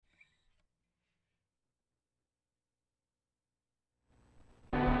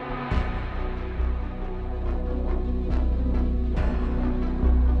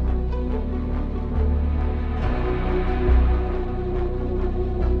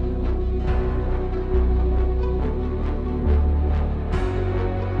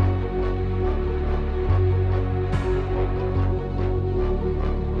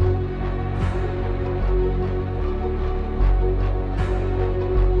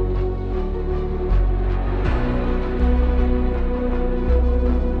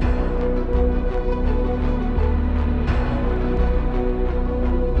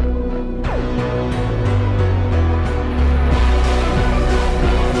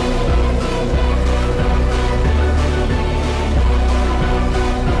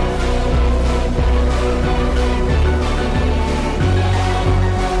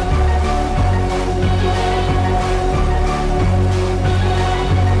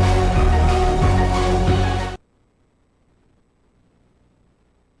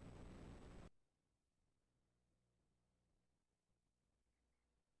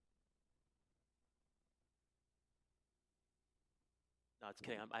it's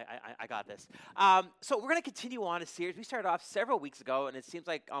kidding. I got this. So we're going to continue on a series. We started off several weeks ago, and it seems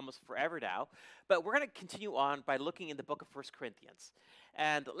like almost forever now. But we're going to continue on by looking in the book of 1 Corinthians.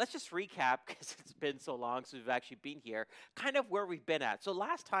 And let's just recap, because it's been so long since we've actually been here, kind of where we've been at. So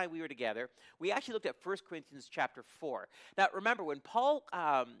last time we were together, we actually looked at 1 Corinthians chapter 4. Now, remember, when Paul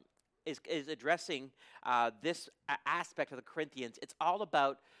is addressing this aspect of the Corinthians, it's all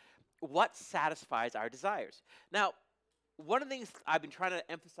about what satisfies our desires. Now, one of the things I've been trying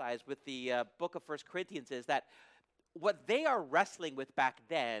to emphasize with the book of 1 Corinthians is that what they are wrestling with back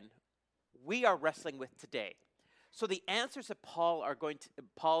then, we are wrestling with today. So the answers that Paul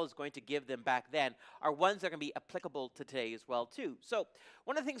is going to give them back then are ones that are going to be applicable to today as well too. So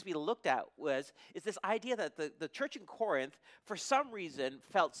one of the things we looked at is this idea that the church in Corinth, for some reason,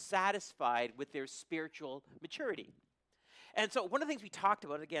 felt satisfied with their spiritual maturity. And so one of the things we talked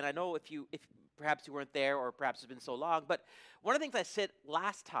about, again, I know if perhaps you weren't there or perhaps it's been so long, but one of the things I said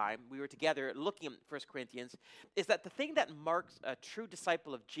last time we were together looking at 1 Corinthians is that the thing that marks a true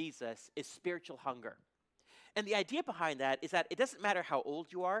disciple of Jesus is spiritual hunger. And the idea behind that is that it doesn't matter how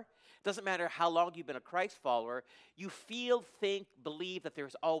old you are, it doesn't matter how long you've been a Christ follower, you feel, think, believe that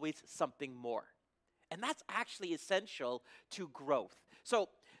there's always something more. And that's actually essential to growth. So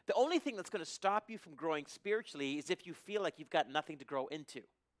the only thing that's going to stop you from growing spiritually is if you feel like you've got nothing to grow into.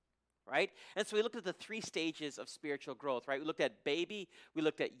 Right? And so we looked at the 3 stages of spiritual growth, right? We looked at baby, we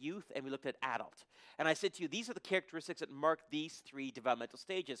looked at youth, and we looked at adult. And I said to you, these are the characteristics that mark these 3 developmental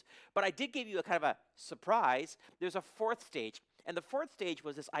stages. But I did give you a kind of a surprise. There's a 4th stage. And the 4th stage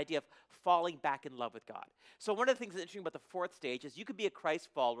was this idea of falling back in love with God. So one of the things that's interesting about the 4th stage is you could be a Christ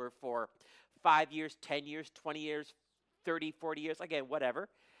follower for 5 years, 10 years, 20 years, 30, 40 years, again, whatever.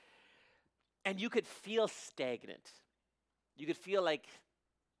 And you could feel stagnant. You could feel like,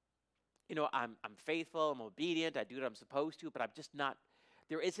 I'm faithful, I'm obedient, I do what I'm supposed to, but I'm just not,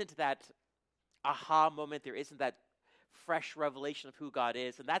 there isn't that aha moment, there isn't that fresh revelation of who God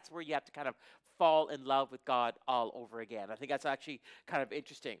is, and that's where you have to kind of fall in love with God all over again. I think that's actually kind of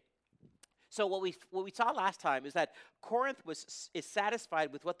interesting. So what we saw last time is that Corinth is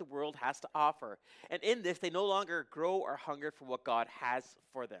satisfied with what the world has to offer, and in this, they no longer grow or hunger for what God has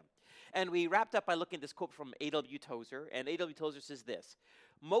for them. And we wrapped up by looking at this quote from A.W. Tozer, and A.W. Tozer says this: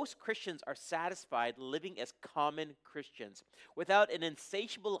 most Christians are satisfied living as common Christians without an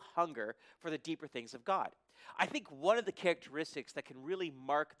insatiable hunger for the deeper things of God. I think one of the characteristics that can really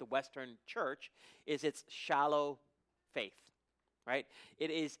mark the Western church is its shallow faith, right?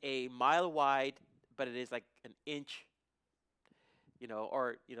 It is a mile wide, but it is like an inch,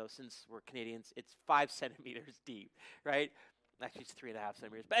 since we're Canadians, it's 5 centimeters deep, right? Actually, it's 3.5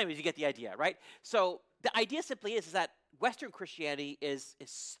 centimeters. But anyways, you get the idea, right? So the idea simply is that Western Christianity is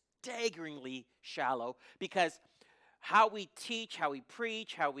staggeringly shallow because how we teach, how we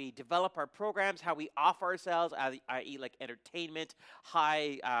preach, how we develop our programs, how we offer ourselves, i.e. like entertainment,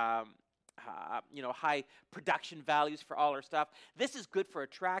 high production values for all our stuff. This is good for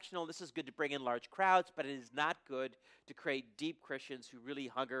attractional. This is good to bring in large crowds, but it is not good to create deep Christians who really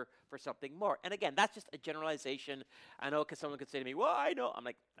hunger for something more. And again, that's just a generalization. I know because someone could say to me, well, I know. I'm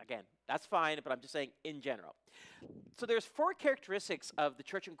like, again, that's fine, but I'm just saying in general. So there's 4 characteristics of the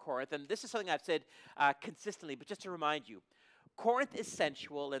church in Corinth, and this is something I've said consistently, but just to remind you, Corinth is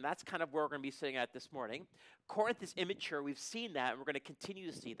sensual, and that's kind of where we're going to be sitting at this morning. Corinth is immature. We've seen that, and we're going to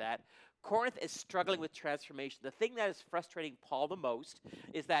continue to see that. Corinth is struggling with transformation. The thing that is frustrating Paul the most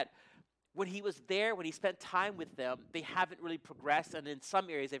is that when he was there, when he spent time with them, they haven't really progressed, and in some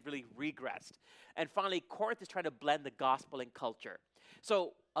areas, they've really regressed. And finally, Corinth is trying to blend the gospel and culture.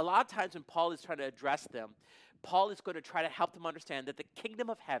 So a lot of times when Paul is trying to address them, Paul is going to try to help them understand that the kingdom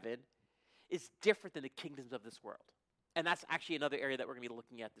of heaven is different than the kingdoms of this world. And that's actually another area that we're going to be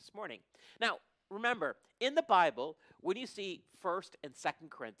looking at this morning. Now, remember, in the Bible, when you see 1st and 2nd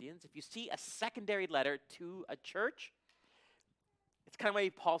Corinthians, if you see a secondary letter to a church, it's kind of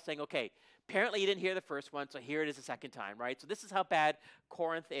like Paul saying, okay, apparently you didn't hear the first one, so here it is a second time, right? So this is how bad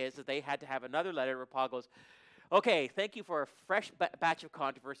Corinth is, that they had to have another letter where Paul goes, okay, thank you for a fresh batch of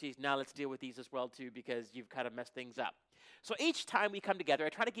controversies. Now let's deal with these as well, too, because you've kind of messed things up. So each time we come together, I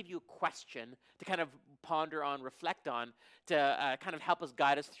try to give you a question to kind of ponder on, reflect on, to kind of help us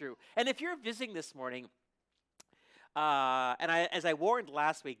guide us through. And if you're visiting this morning, as I warned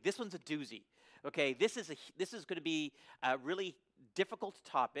last week, this one's a doozy. Okay, this is going to be a really difficult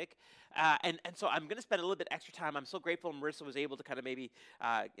topic, and so I'm going to spend a little bit extra time. I'm so grateful Marissa was able to kind of maybe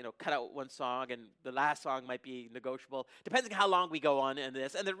cut out one song, and the last song might be negotiable, depending on how long we go on in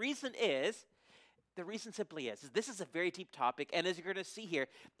this. And the reason simply is this is a very deep topic, and as you're going to see here,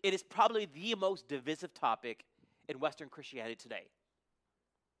 it is probably the most divisive topic in Western Christianity today.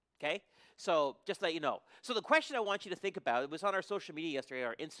 Okay? So just let you know. So the question I want you to think about, it was on our social media yesterday,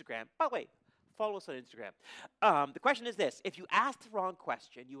 our Instagram. By the way, follow us on Instagram. The question is this: if you ask the wrong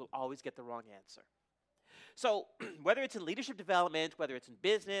question, you will always get the wrong answer. So whether it's in leadership development, whether it's in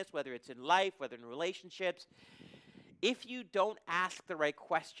business, whether it's in life, whether in relationships, if you don't ask the right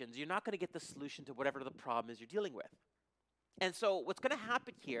questions, you're not going to get the solution to whatever the problem is you're dealing with. And so what's going to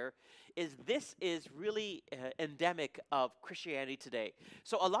happen here is this is really endemic of Christianity today.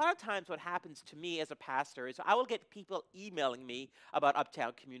 So a lot of times what happens to me as a pastor is I will get people emailing me about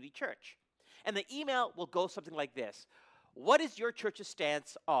Uptown Community Church. And the email will go something like this: what is your church's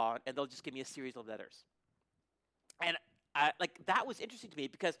stance on? And they'll just give me a series of letters. And that was interesting to me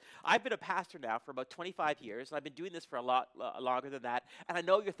because I've been a pastor now for about 25 years, and I've been doing this for a lot longer than that. And I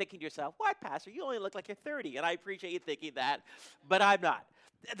know you're thinking to yourself, "Why, pastor? You only look like you're 30." And I appreciate you thinking that, but I'm not.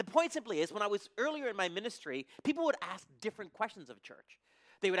 The point simply is, when I was earlier in my ministry, people would ask different questions of church.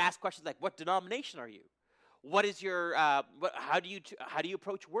 They would ask questions like, "What denomination are you? What is your? How do you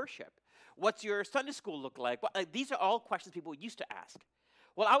approach worship? What's your Sunday school look like?" These are all questions people used to ask.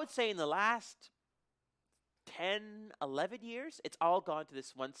 Well, I would say in the last 10, 11 years, it's all gone to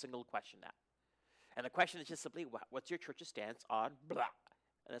this one single question now. And the question is just simply, what's your church's stance on blah?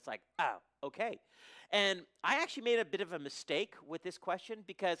 And it's like, oh, okay. And I actually made a bit of a mistake with this question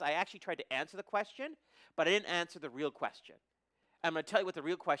because I actually tried to answer the question, but I didn't answer the real question. I'm going to tell you what the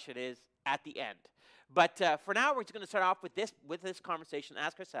real question is at the end. But for now, we're just going to start off with this conversation,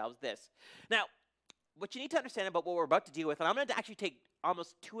 ask ourselves this. Now, what you need to understand about what we're about to deal with, and I'm going to actually take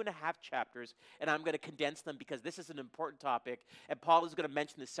almost 2.5 chapters, and I'm going to condense them because this is an important topic, and Paul is going to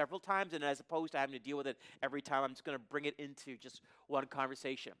mention this several times, and as opposed to having to deal with it every time, I'm just going to bring it into just one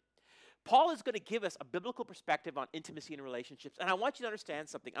conversation. Paul is going to give us a biblical perspective on intimacy and relationships, and I want you to understand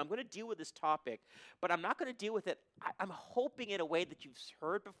something. I'm going to deal with this topic, but I'm not going to deal with it, I'm hoping, in a way that you've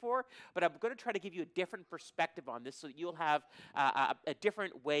heard before, but I'm going to try to give you a different perspective on this so that you'll have a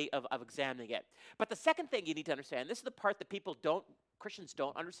different way of examining it. But the second thing you need to understand, this is the part that Christians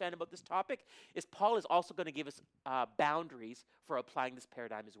don't understand about this topic, is Paul is also going to give us boundaries for applying this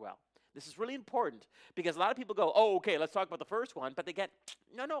paradigm as well. This is really important because a lot of people go, "Oh, okay, let's talk about the first one," but they get,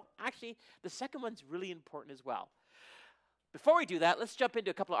 no, actually, the second one's really important as well. Before we do that, let's jump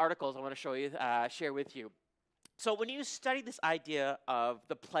into a couple of articles I want to share with you. So when you study this idea of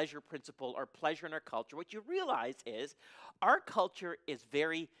the pleasure principle or pleasure in our culture, what you realize is our culture is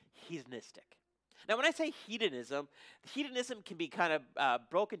very hedonistic. Now, when I say hedonism can be kind of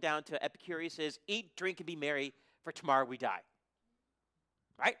broken down to Epicurus' eat, drink, and be merry, for tomorrow we die.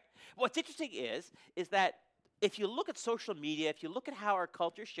 Right? What's interesting is that if you look at social media, if you look at how our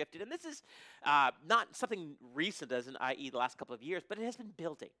culture shifted, and this is not something recent as in i.e. the last couple of years, but it has been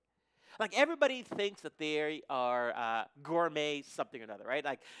building. Like, everybody thinks that they are gourmet something or another, right?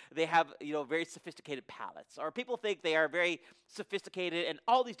 Like, they have, very sophisticated palates. Or people think they are very sophisticated in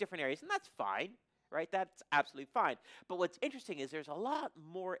all these different areas, and that's fine, right? That's absolutely fine. But what's interesting is there's a lot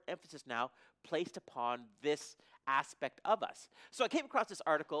more emphasis now placed upon this aspect of us. So I came across this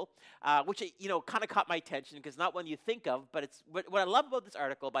article, which, kind of caught my attention because not one you think of, but it's what I love about this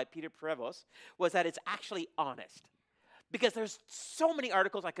article by Peter Prevost was that it's actually honest. Because there's so many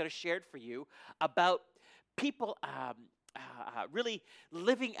articles I could have shared for you about people really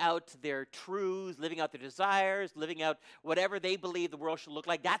living out their truths, living out their desires, living out whatever they believe the world should look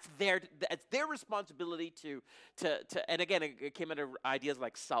like. That's their responsibility to and again, it came under ideas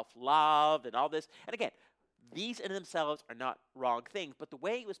like self-love and all this. And again, these in themselves are not wrong things, but the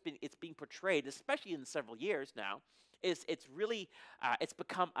way it's being portrayed, especially in several years now, is it's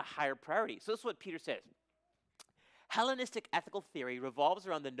become a higher priority. So this is what Peter says. Hellenistic ethical theory revolves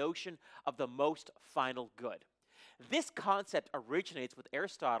around the notion of the most final good. This concept originates with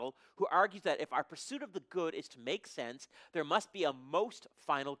Aristotle, who argues that if our pursuit of the good is to make sense, there must be a most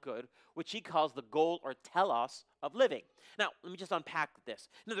final good, which he calls the goal or telos of living. Now, let me just unpack this.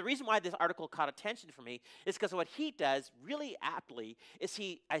 Now, the reason why this article caught attention for me is because what he does really aptly is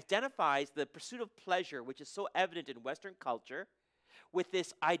he identifies the pursuit of pleasure, which is so evident in Western culture, with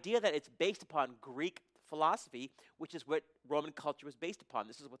this idea that it's based upon Greek philosophy, which is what Roman culture was based upon.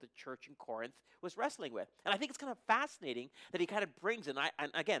 This is what the church in Corinth was wrestling with. And I think it's kind of fascinating that he kind of brings, and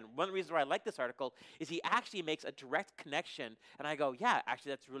again, one of the reasons why I like this article is he actually makes a direct connection, and I go, yeah,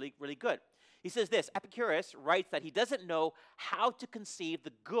 actually that's really, really good. He says this: Epicurus writes that he doesn't know how to conceive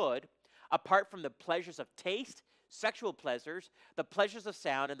the good apart from the pleasures of taste, sexual pleasures, the pleasures of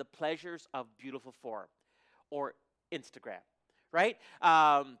sound, and the pleasures of beautiful form, or Instagram, right?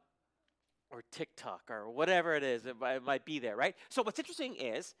 Or TikTok, or whatever it is, it might be there, right? So what's interesting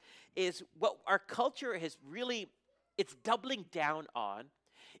is what our culture has really, it's doubling down on,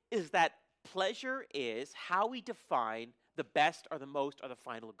 is that pleasure is how we define the best or the most or the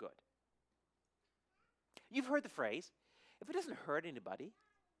final good. You've heard the phrase, if it doesn't hurt anybody,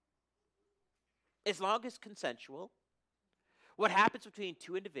 as long as consensual, what happens between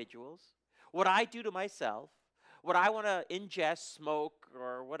two individuals, what I do to myself, what I want to ingest, smoke,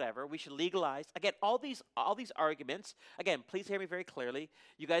 or whatever, we should legalize. Again, all these arguments. Again, please hear me very clearly.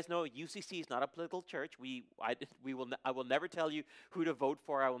 You guys know UCC is not a political church. I will never tell you who to vote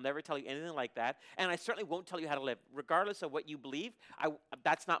for. I will never tell you anything like that. And I certainly won't tell you how to live, regardless of what you believe.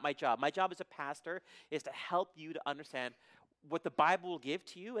 That's not my job. My job as a pastor is to help you to understand what the Bible will give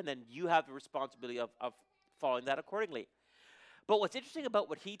to you, and then you have the responsibility of following that accordingly. But what's interesting about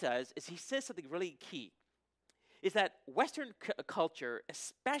what he does is he says something really key. Is that Western culture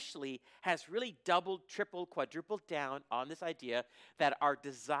especially has really doubled, tripled, quadrupled down on this idea that our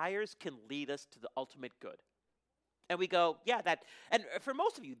desires can lead us to the ultimate good. And we go, yeah, that, and for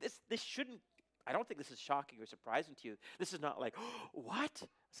most of you, this shouldn't, I don't think this is shocking or surprising to you. This is not like, oh, what?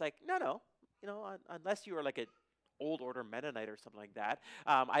 It's like, no, unless you are like an old order Mennonite or something like that,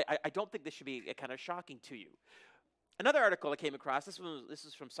 I don't think this should be kind of shocking to you. Another article I came across, this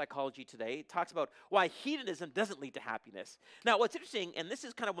is from Psychology Today, it talks about why hedonism doesn't lead to happiness. Now, what's interesting, and this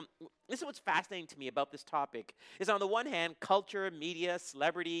is what's fascinating to me about this topic, is on the one hand, culture, media,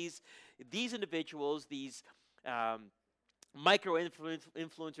 celebrities, these individuals, these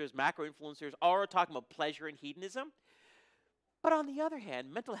micro-influencers, macro-influencers, all are talking about pleasure and hedonism. But on the other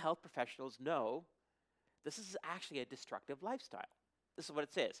hand, mental health professionals know this is actually a destructive lifestyle. This is what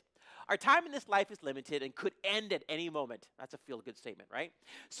it says. Our time in this life is limited and could end at any moment. That's a feel-good statement, right?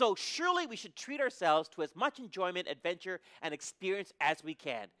 So surely we should treat ourselves to as much enjoyment, adventure, and experience as we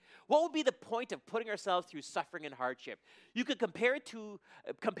can. What would be the point of putting ourselves through suffering and hardship? You could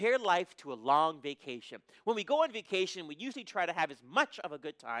compare life to a long vacation. When we go on vacation, we usually try to have as much of a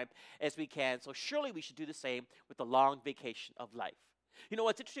good time as we can. So surely we should do the same with the long vacation of life. You know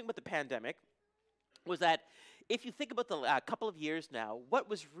what's interesting with the pandemic was that if you think about the couple of years now, what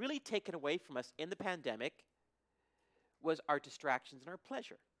was really taken away from us in the pandemic was our distractions and our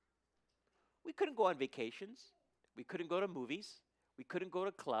pleasure. We couldn't go on vacations. We couldn't go to movies. We couldn't go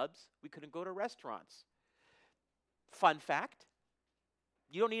to clubs. We couldn't go to restaurants. Fun fact,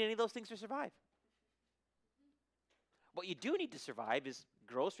 you don't need any of those things to survive. What you do need to survive is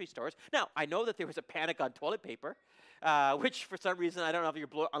grocery stores. Now, I know that there was a panic on toilet paper, which for some reason, I don't know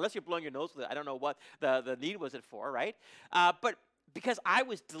if unless you're blowing your nose with it, I don't know what the need was it for, right? But because I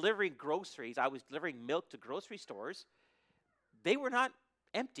was delivering groceries, I was delivering milk to grocery stores, they were not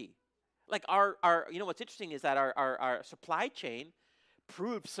empty. Like you know, what's interesting is that our supply chain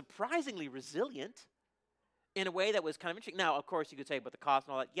proved surprisingly resilient in a way that was kind of interesting. Now, of course, you could say about the cost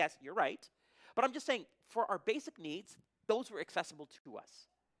and all that. Yes, you're right. But I'm just saying, for our basic needs, those were accessible to us.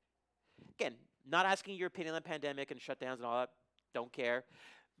 Again, not asking your opinion on the pandemic and shutdowns and all that. Don't care.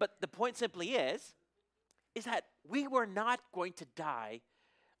 But the point simply is that we were not going to die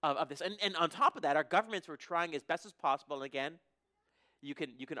of this. And on top of that, our governments were trying as best as possible. And again, you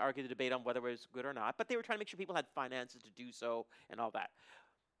can argue the debate on whether it was good or not. But they were trying to make sure people had finances to do so and all that.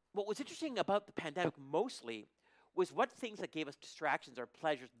 What was interesting about the pandemic mostly was what things that gave us distractions or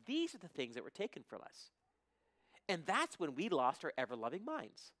pleasures. These are the things that were taken from us. And that's when we lost our ever-loving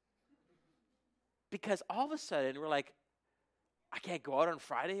minds. Because all of a sudden, we're like, I can't go out on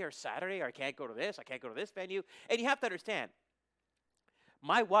Friday or Saturday, or I can't go to this, I can't go to this venue. And you have to understand,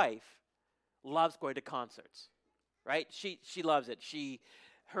 my wife loves going to concerts, right? She loves it.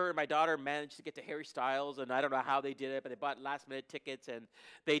 Her and my daughter managed to get to Harry Styles, and I don't know how they did it, but they bought last-minute tickets, and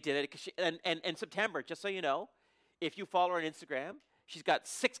they did it. And September, just so you know, if you follow her on Instagram, she's got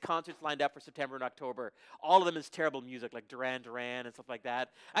 6 concerts lined up for September and October. All of them is terrible music, like Duran Duran and stuff like that.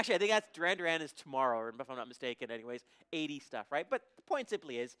 Actually, I think that's Duran Duran is tomorrow, if I'm not mistaken. Anyways, 80s stuff, right? But the point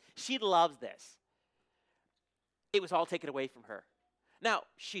simply is, she loves this. It was all taken away from her. Now,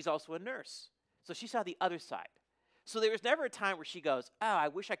 she's also a nurse, so she saw the other side. So there was never a time where she goes, oh, I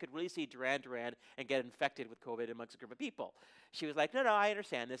wish I could really see Duran Duran and get infected with COVID amongst a group of people. She was like, no, I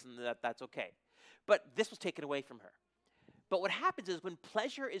understand this, and that's okay. But this was taken away from her. But what happens is when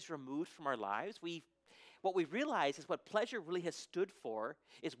pleasure is removed from our lives, what we realize is what pleasure really has stood for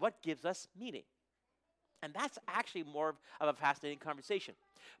is what gives us meaning. And that's actually more of a fascinating conversation.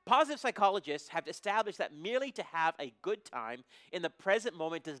 Positive psychologists have established that merely to have a good time in the present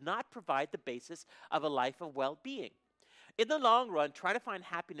moment does not provide the basis of a life of well-being. In the long run, trying to find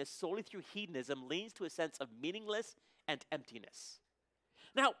happiness solely through hedonism leads to a sense of meaningless and emptiness.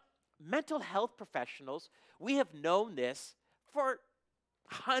 Now, mental health professionals, we have known this for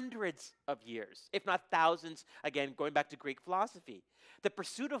hundreds of years, if not thousands, again, going back to Greek philosophy. The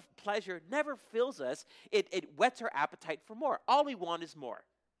pursuit of pleasure never fills us. It whets our appetite for more. All we want is more,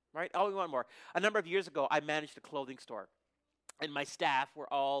 right? All we want more. A number of years ago, I managed a clothing store, and my staff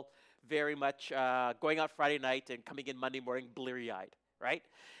were all very much going out Friday night and coming in Monday morning bleary-eyed, right?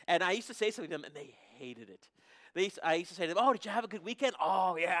 And I used to say something to them, and they hated it. I used to say to them, "Oh, did you have a good weekend?"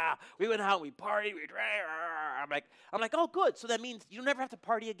 "Oh, yeah, we went out, we partied, we drank." I'm like, "Oh, good. So that means you never have to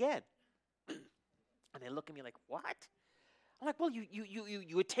party again." And they look at me like, "What?" I'm like, "Well,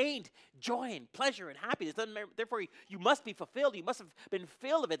 you attained joy and pleasure and happiness. Therefore, you must be fulfilled. You must have been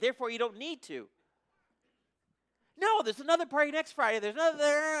filled of it. Therefore, you don't need to." "No, there's another party next Friday. There's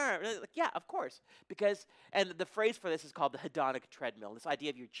another." Like, yeah, of course. And the phrase for this is called the hedonic treadmill. This idea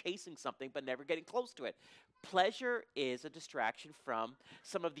of you're chasing something but never getting close to it. Pleasure is a distraction from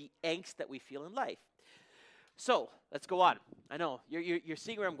some of the angst that we feel in life. So let's go on. I know you're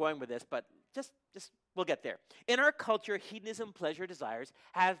seeing where I'm going with this, but just we'll get there. In our culture, hedonism, pleasure, desires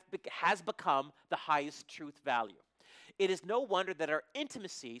has become the highest truth value. It is no wonder that our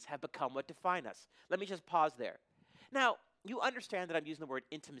intimacies have become what define us. Let me just pause there. Now, you understand that I'm using the word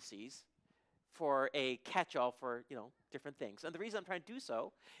intimacies for a catch-all for, different things. And the reason I'm trying to do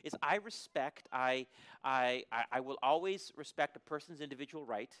so is I will always respect a person's individual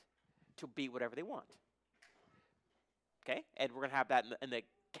right to be whatever they want. Okay? And we're going to have that in the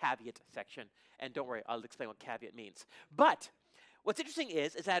caveat section. And don't worry, I'll explain what caveat means. But what's interesting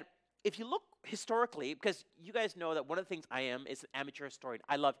is that if you look historically, because you guys know that one of the things I am is an amateur historian.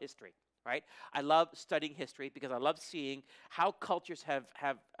 I love history. Right? I love studying history because I love seeing how cultures have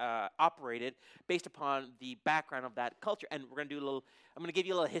operated based upon the background of that culture. And I'm going to give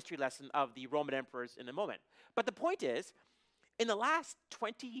you a little history lesson of the Roman emperors in a moment. But the point is, in the last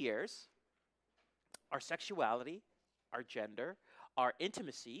 20 years, our sexuality, our gender, our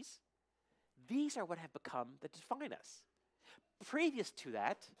intimacies, these are what have become that define us. Previous to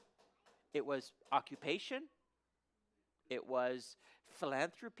that, it was occupation, it was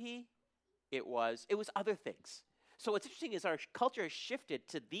philanthropy, it was other things. So what's interesting is our culture has shifted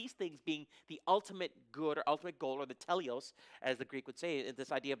to these things being the ultimate good or ultimate goal, or the teleos, as the Greek would say,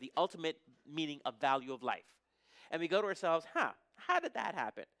 this idea of the ultimate meaning of value of life. And we go to ourselves, how did that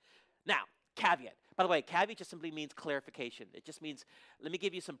happen? Now, caveat. By the way, caveat just simply means clarification. It just means, let me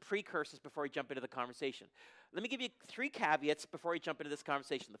give you some precursors before we jump into the conversation. Let me give you 3 caveats before we jump into this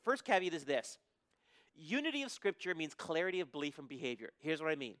conversation. The first caveat is this. Unity of Scripture means clarity of belief and behavior. Here's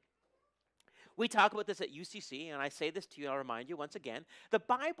what I mean. We talk about this at UCC, and I say this to you, I'll remind you once again. The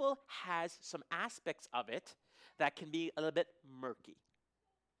Bible has some aspects of it that can be a little bit murky,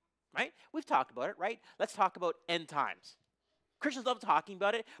 right? We've talked about it, right? Let's talk about end times. Christians love talking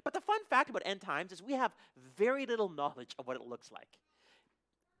about it, but the fun fact about end times is we have very little knowledge of what it looks like,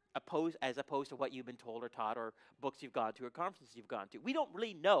 as opposed to what you've been told or taught or books you've gone to or conferences you've gone to. We don't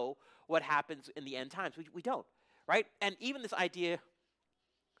really know what happens in the end times. We don't, right? And even this idea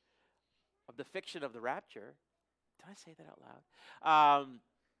of the fiction of the rapture, did I say that out loud?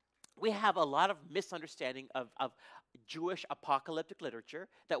 We have a lot of misunderstanding of Jewish apocalyptic literature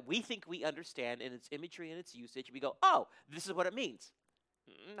that we think we understand in its imagery and its usage. We go, oh, this is what it means.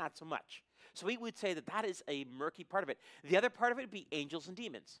 Not so much. So we would say that is a murky part of it. The other part of it would be angels and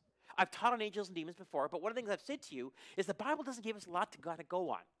demons. I've taught on angels and demons before, but one of the things I've said to you is the Bible doesn't give us a lot to kind of go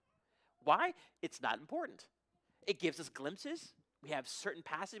on. Why? It's not important. It gives us glimpses. We have certain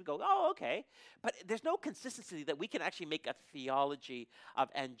passages, we go, oh, okay. But there's no consistency that we can actually make a theology of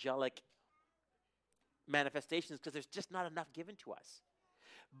angelic manifestations because there's just not enough given to us.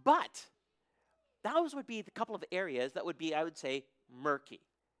 But those would be the couple of areas that would be, I would say, murky.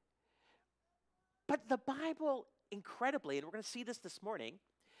 But the Bible, incredibly, and we're going to see this morning,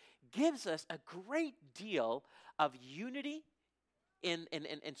 gives us a great deal of unity in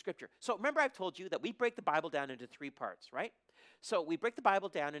Scripture. So remember I've told you that we break the Bible down into 3 parts, right? So we break the Bible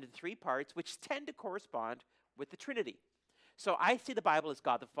down into 3 parts, which tend to correspond with the Trinity. So I see the Bible as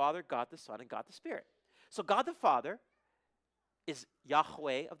God the Father, God the Son, and God the Spirit. So God the Father is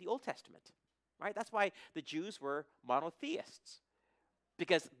Yahweh of the Old Testament, right? That's why the Jews were monotheists,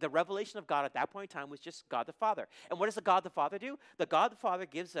 because the revelation of God at that point in time was just God the Father. And what does the God the Father do? The God the Father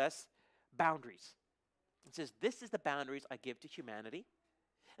gives us boundaries. It says, this is the boundaries I give to humanity,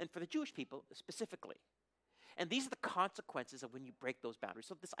 and for the Jewish people specifically. And these are the consequences of when you break those boundaries.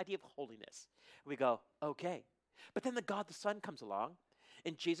 So this idea of holiness. We go, okay. But then the God the Son comes along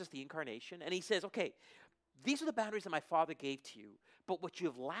in Jesus the incarnation, and he says, okay, these are the boundaries that my Father gave to you, but what you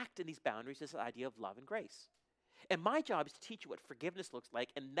have lacked in these boundaries is the idea of love and grace. And my job is to teach you what forgiveness looks like,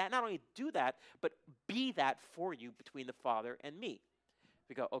 and that not only do that, but be that for you between the Father and me.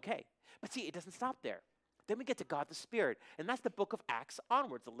 We go, okay. But see, it doesn't stop there. Then we get to God the Spirit. And that's the book of Acts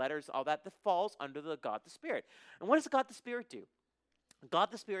onwards, the letters, all that falls under the God the Spirit. And what does God the Spirit do?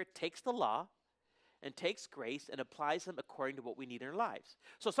 God the Spirit takes the law and takes grace and applies them according to what we need in our lives.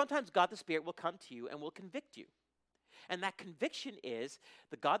 So sometimes God the Spirit will come to you and will convict you. And that conviction is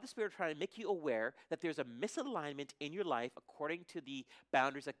the God the Spirit trying to make you aware that there's a misalignment in your life according to the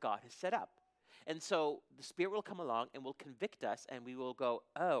boundaries that God has set up. And so the Spirit will come along and will convict us, and we will go,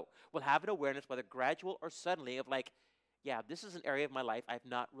 oh, we'll have an awareness, whether gradual or suddenly, of like, yeah, this is an area of my life I've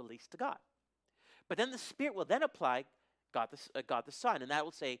not released to God. But then the Spirit will then apply God the Son, and that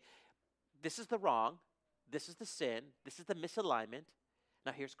will say, this is the wrong, this is the sin, this is the misalignment,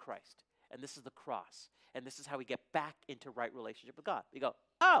 now here's Christ, and this is the cross, and this is how we get back into right relationship with God. We go,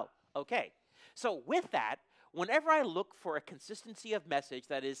 oh, okay. So with that, whenever I look for a consistency of message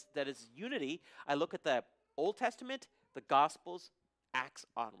that is unity, I look at the Old Testament, the Gospels, Acts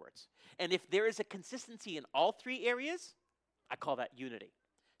onwards. And if there is a consistency in all three areas, I call that unity.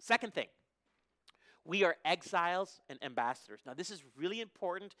 Second thing, we are exiles and ambassadors. Now, this is really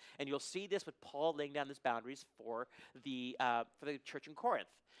important, and you'll see this with Paul laying down these boundaries for the church in Corinth.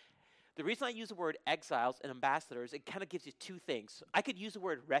 The reason I use the word exiles and ambassadors, it kind of gives you two things. I could use the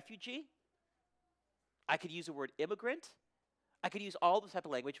word refugee. I could use the word immigrant. I could use all this type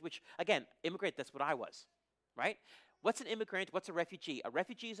of language, which, again, immigrant, that's what I was, right? What's an immigrant? What's a refugee? A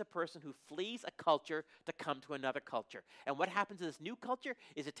refugee is a person who flees a culture to come to another culture. And what happens in this new culture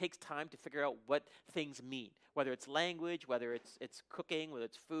is it takes time to figure out what things mean, whether it's language, whether it's cooking, whether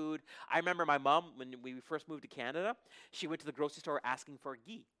it's food. I remember my mom, when we first moved to Canada, she went to the grocery store asking for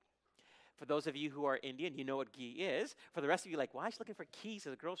ghee. For those of you who are Indian, you know what ghee is. For the rest of you, like, why is she looking for keys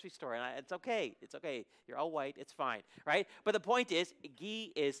at the grocery store? And it's okay. It's okay. You're all white. It's fine, right? But the point is,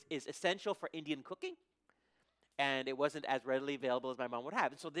 ghee is essential for Indian cooking, and it wasn't as readily available as my mom would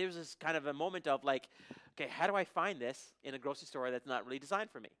have. And so there's this kind of a moment of like, okay, how do I find this in a grocery store that's not really designed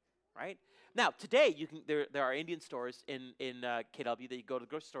for me, right? Now, today, there are Indian stores in KW that you go to the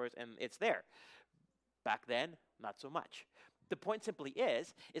grocery stores and it's there. Back then, not so much. The point simply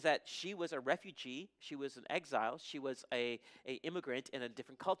is that she was a refugee, she was an exile, she was a immigrant in a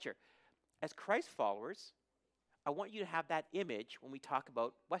different culture. As Christ followers, I want you to have that image when we talk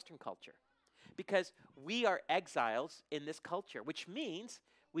about Western culture. Because we are exiles in this culture, which means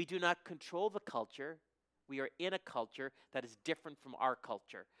we do not control the culture. We are in a culture that is different from our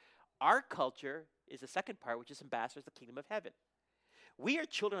culture. Our culture is the second part, which is ambassadors of the kingdom of heaven. We are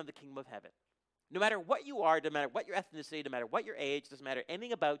children of the kingdom of heaven. No matter what you are, no matter what your ethnicity, no matter what your age, doesn't matter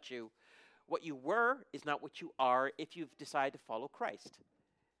anything about you, what you were is not what you are if you've decided to follow Christ.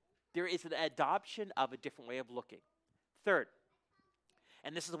 There is an adoption of a different way of looking. Third,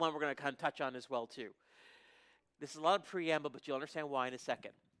 and this is the one we're going to kind of touch on as well too. This is a lot of preamble, but you'll understand why in a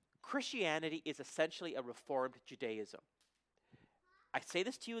second. Christianity is essentially a reformed Judaism. I say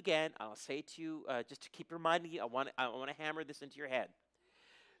this to you again, I'll say it to you just to keep reminding you, I want to hammer this into your head.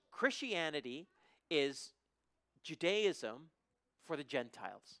 Christianity is Judaism for the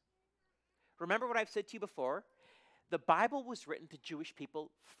Gentiles. Remember what I've said to you before? The Bible was written to Jewish people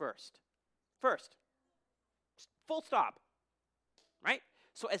first. First. Full stop. Right?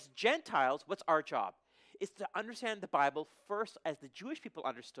 So as Gentiles, what's our job? Is to understand the Bible first as the Jewish people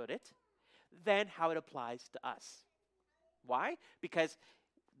understood it, then how it applies to us. Why? Because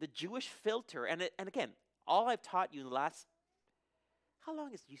the Jewish filter, and again, all I've taught you in the last, how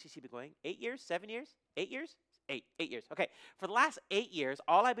long has UCC been going? 8 years? 7 years? 8 years? 8 years. Okay. For the last 8 years,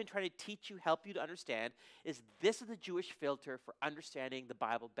 all I've been trying to teach you, help you to understand, is this is the Jewish filter for understanding the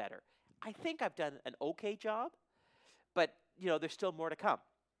Bible better. I think I've done an okay job, but there's still more to come.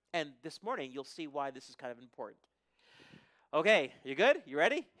 And this morning, you'll see why this is kind of important. Okay, you good? You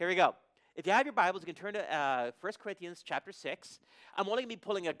ready? Here we go. If you have your Bibles, you can turn to 1 Corinthians chapter 6. I'm only going to be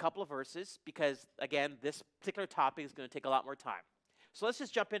pulling a couple of verses because, again, this particular topic is going to take a lot more time. So let's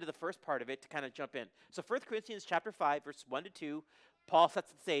just jump into the first part of it to kind of jump in. So 1 Corinthians chapter 5, verses 1 to 2, Paul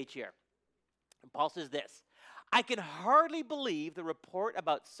sets the stage here. And Paul says this, I can hardly believe the report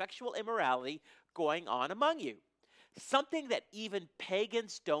about sexual immorality going on among you, something that even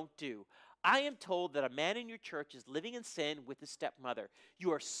pagans don't do. I am told that a man in your church is living in sin with his stepmother.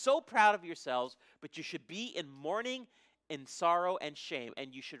 You are so proud of yourselves, but you should be in mourning, in sorrow, and shame,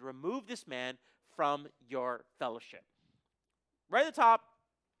 and you should remove this man from your fellowship. Right at the top,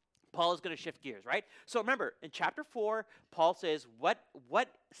 Paul is going to shift gears, right? So remember, in chapter 4, Paul says, what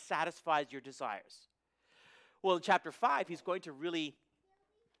satisfies your desires? Well, in chapter 5, he's going to really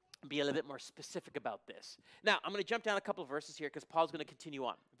be a little bit more specific about this. Now, I'm going to jump down a couple of verses here because Paul's going to continue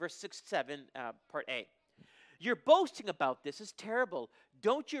on. Verse 6, 7, part A. Your boasting about this is terrible.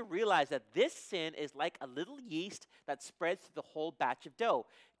 Don't you realize that this sin is like a little yeast that spreads through the whole batch of dough?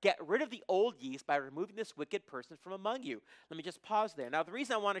 Get rid of the old yeast by removing this wicked person from among you. Let me just pause there. Now, the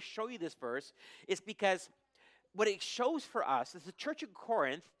reason I want to show you this verse is because what it shows for us is the church of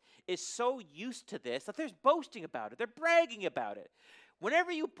Corinth is so used to this that there's boasting about it. They're bragging about it.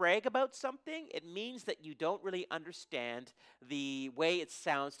 Whenever you brag about something, it means that you don't really understand the way it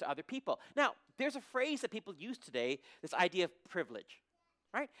sounds to other people. Now, there's a phrase that people use today, this idea of privilege,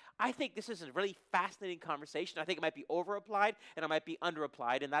 right? I think this is a really fascinating conversation. I think it might be over-applied and it might be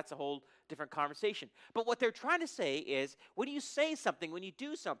under-applied, and that's a whole different conversation. But what they're trying to say is when you say something, when you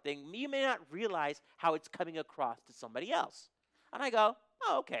do something, you may not realize how it's coming across to somebody else. And I go,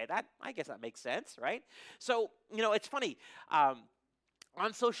 oh, okay, I guess that makes sense, right? So, it's funny.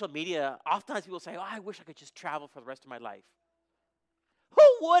 On social media, oftentimes people say, oh, I wish I could just travel for the rest of my life.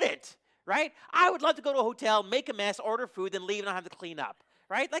 Who wouldn't, right? I would love to go to a hotel, make a mess, order food, then leave and not have to clean up,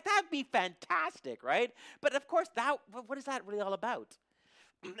 right? Like, that'd be fantastic, right? But, of course, what is that really all about?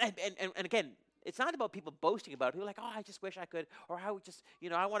 And again, it's not about people boasting about it. People are like, oh, I just wish I could, or I would just,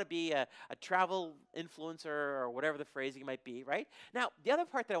 I want to be a travel influencer or whatever the phrasing might be, right? Now, the other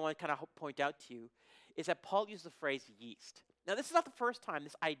part that I want to kind of point out to you is that Paul uses the phrase yeast. Now, this is not the first time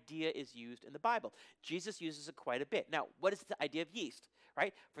this idea is used in the Bible. Jesus uses it quite a bit. Now, what is the idea of yeast,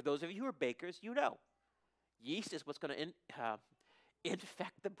 right? For those of you who are bakers, you know. Yeast is what's going to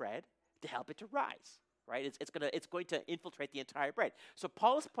infect the bread to help it to rise, right? It's going to infiltrate the entire bread. So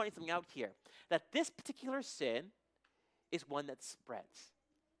Paul is pointing something out here, that this particular sin is one that spreads,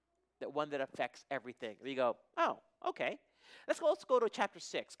 that one that affects everything. And you go, oh, okay. Let's go to chapter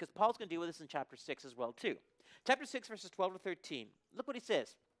 6, because Paul's going to deal with this in chapter 6 as well, too. Chapter 6, verses 12 to 13. Look what he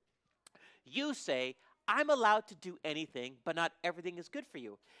says. You say, I'm allowed to do anything, but not everything is good for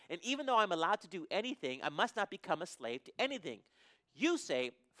you. And even though I'm allowed to do anything, I must not become a slave to anything. You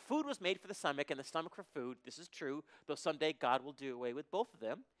say, food was made for the stomach and the stomach for food. This is true, though someday God will do away with both of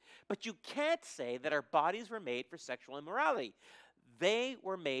them. But you can't say that our bodies were made for sexual immorality. They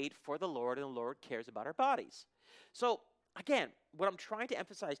were made for the Lord, and the Lord cares about our bodies. So, again, what I'm trying to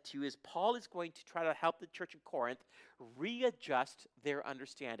emphasize to you is Paul is going to try to help the church of Corinth readjust their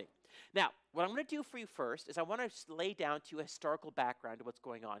understanding. Now, what I'm going to do for you first is I want to lay down to you a historical background to what's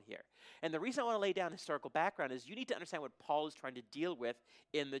going on here. And the reason I want to lay down historical background is you need to understand what Paul is trying to deal with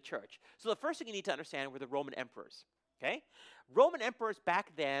in the church. So the first thing you need to understand were the Roman emperors, okay? Roman emperors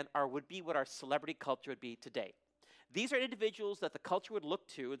back then would be what our celebrity culture would be today. These are individuals that the culture would look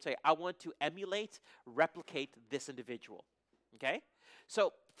to and say, I want to emulate, replicate this individual, okay?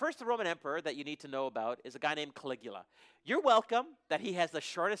 So first, the Roman emperor that you need to know about is a guy named Caligula. You're welcome that he has the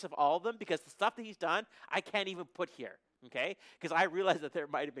shortest of all of them, because the stuff that he's done, I can't even put here, okay? Because I realize that there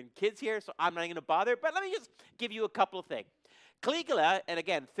might have been kids here, so I'm not going to bother, but let me just give you a couple of things. Caligula, and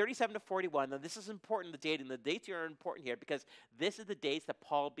again, 37 to 41, now this is important, the dating. The dates are important here because this is the dates that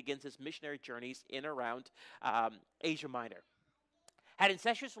Paul begins his missionary journeys in around Asia Minor. Had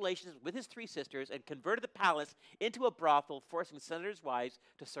incestuous relations with his 3 sisters and converted the palace into a brothel, forcing senators' wives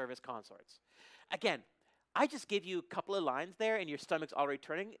to serve as consorts. Again, I just gave you a couple of lines there and your stomach's already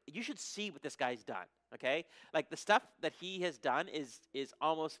turning. You should see what this guy's done, okay? Like the stuff that he has done is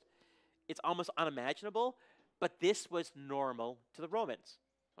almost unimaginable. But this was normal to the Romans,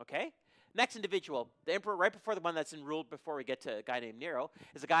 okay? Next individual, the emperor right before the one that's in rule before we get to a guy named Nero,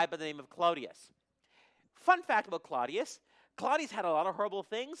 is a guy by the name of Claudius. Fun fact about Claudius had a lot of horrible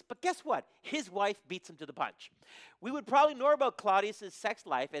things, but guess what? His wife beats him to the punch. We would probably know about Claudius' sex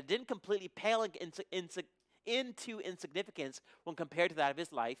life, and it didn't completely pale into insignificance when compared to that of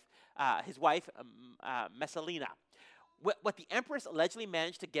his wife, Messalina. What the empress allegedly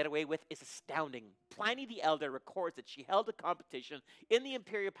managed to get away with is astounding. Pliny the Elder records that she held a competition in the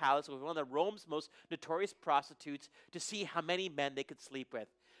imperial palace with one of Rome's most notorious prostitutes to see how many men they could sleep with.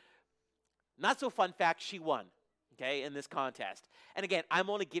 Not so fun fact, she won, okay, in this contest. And again, I'm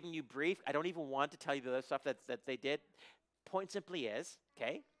only giving you brief. I don't even want to tell you the other stuff that they did. Point simply is,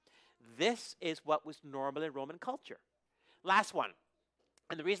 okay, this is what was normal in Roman culture. Last one.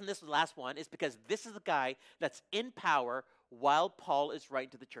 And the reason this is the last one is because this is the guy that's in power while Paul is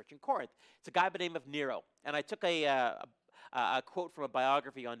writing to the church in Corinth. It's a guy by the name of Nero. And I took a quote from a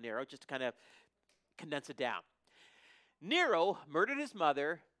biography on Nero just to kind of condense it down. Nero murdered his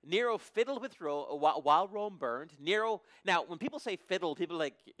mother. Nero fiddled with Rome while Rome burned. Nero, now when people say fiddle, people are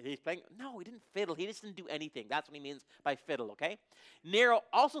like, he's playing. No, he didn't fiddle. He just didn't do anything. That's what he means by fiddle, okay? Nero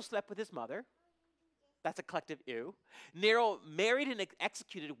also slept with his mother. That's a collective ew. Nero married and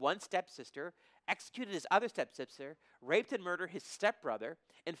executed one stepsister, executed his other stepsister, raped and murdered his stepbrother.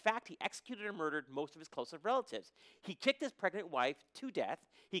 In fact, he executed and murdered most of his closest relatives. He kicked his pregnant wife to death.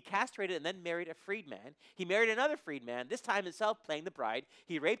 He castrated and then married a freedman. He married another freedman, this time himself playing the bride.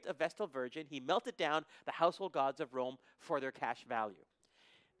 He raped a Vestal virgin. He melted down the household gods of Rome for their cash value.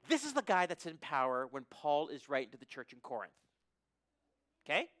 This is the guy that's in power when Paul is writing to the church in Corinth.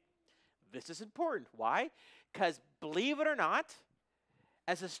 Okay? This is important. Why? Because believe it or not,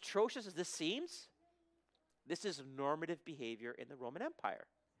 as atrocious as this seems, this is normative behavior in the Roman Empire.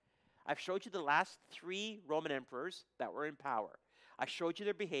 I've showed you the last 3 Roman emperors that were in power. I showed you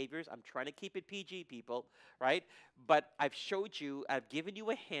their behaviors. I'm trying to keep it PG, people, right? But I've given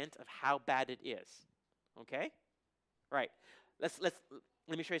you a hint of how bad it is. Okay? Right. Let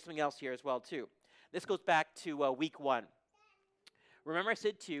me show you something else here as well, too. This goes back to week 1. Remember I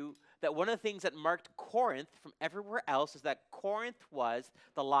said, too, that one of the things that marked Corinth from everywhere else is that Corinth was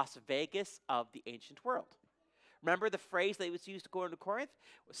the Las Vegas of the ancient world. Remember the phrase that was used to go into Corinth?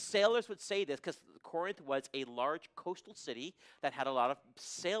 Sailors would say this because Corinth was a large coastal city that had a lot of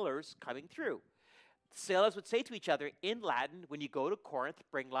sailors coming through. Sailors would say to each other in Latin, when you go to Corinth,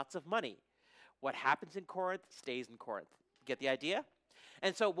 bring lots of money. What happens in Corinth stays in Corinth. Get the idea?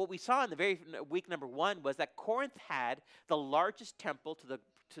 And so what we saw in the very week number 1 was that Corinth had the largest temple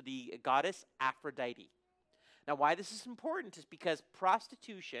to the goddess Aphrodite. Now, why this is important is because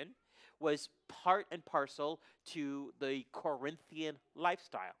prostitution was part and parcel to the Corinthian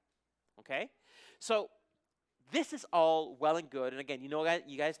lifestyle. Okay? So this is all well and good. And again,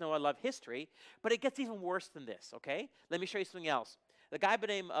 you guys know I love history, but it gets even worse than this, okay? Let me show you something else. The guy by the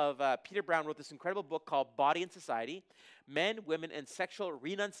name of Peter Brown wrote this incredible book called Body and Society, Men, Women, and Sexual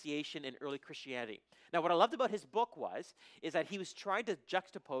Renunciation in Early Christianity. Now, what I loved about his book is that he was trying to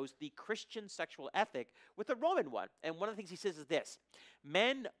juxtapose the Christian sexual ethic with the Roman one. And one of the things he says is this: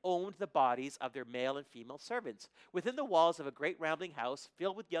 men owned the bodies of their male and female servants within the walls of a great rambling house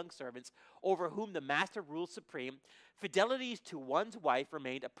filled with young servants over whom the master ruled supreme. Fidelity to one's wife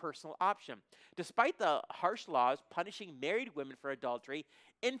remained a personal option. Despite the harsh laws punishing married women for adultery,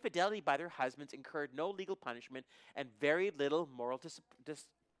 infidelity by their husbands incurred no legal punishment and very little moral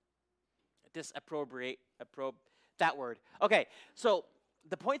that word. Okay, so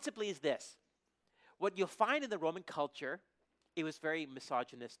the point simply is this. What you'll find in the Roman culture, it was very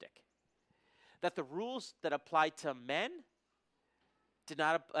misogynistic. That the rules that applied to men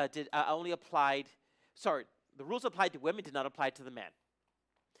the rules applied to women did not apply to the men.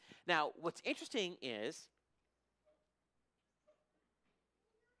 Now, what's interesting is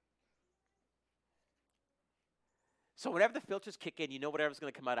so whenever the filters kick in, you know whatever's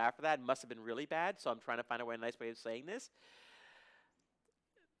going to come out after that must have been really bad, so I'm trying to find a nice way of saying this.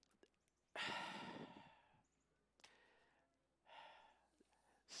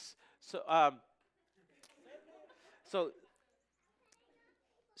 So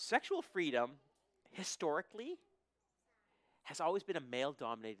sexual freedom, historically, has always been a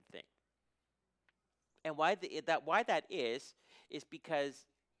male-dominated thing. And why that is because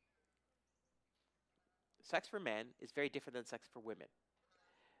sex for men is very different than sex for women.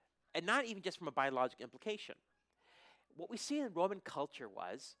 And not even just from a biological implication. What we see in Roman culture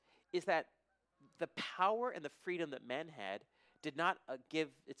is that the power and the freedom that men had did not give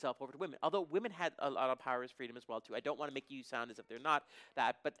itself over to women. Although women had a lot of power and freedom as well, too. I don't want to make you sound as if they're not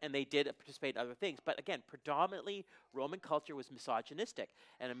that, and they did participate in other things. But again, predominantly, Roman culture was misogynistic.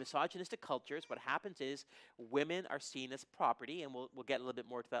 And in misogynistic cultures, what happens is women are seen as property, and we'll get a little bit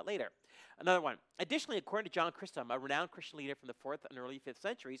more to that later. Another one. Additionally, according to John Chrysostom, a renowned Christian leader from the 4th and early 5th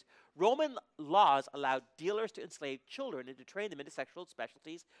centuries, Roman laws allowed dealers to enslave children and to train them into sexual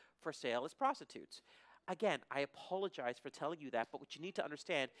specialties for sale as prostitutes. Again, I apologize for telling you that, but what you need to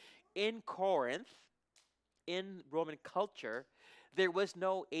understand, in Corinth, in Roman culture, there was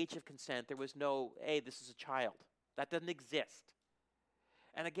no age of consent. There was no, hey, this is a child. That doesn't exist.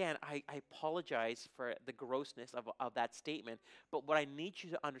 And again, I apologize for the grossness of that statement, but what I need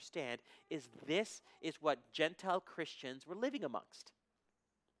you to understand is this is what Gentile Christians were living amongst.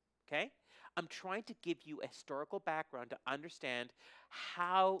 Okay? I'm trying to give you a historical background to understand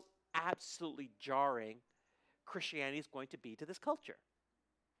how absolutely jarring Christianity is going to be to this culture.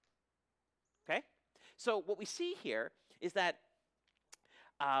 Okay? So what we see here is that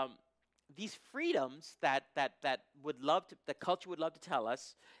these freedoms that the culture would love to tell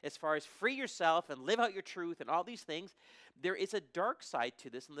us, as far as free yourself and live out your truth and all these things, there is a dark side to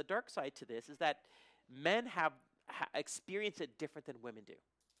this, and the dark side to this is that men have experienced it different than women do.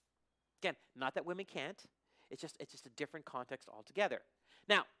 Again, not that women can't, it's just a different context altogether.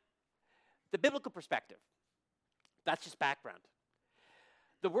 Now, The biblical perspective. That's just background.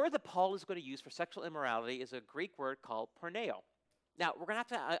 The word that Paul is going to use for sexual immorality is a Greek word called porneo. Now,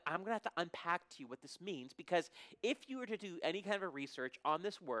 I'm going to have to unpack to you what this means, because if you were to do any kind of a research on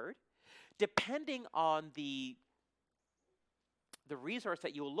this word, depending on the resource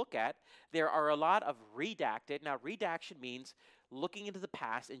that you will look at, there are a lot of redacted. Now, redaction means looking into the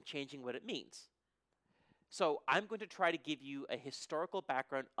past and changing what it means. So I'm going to try to give you a historical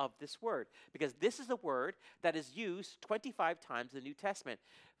background of this word, because this is a word that is used 25 times in the New Testament.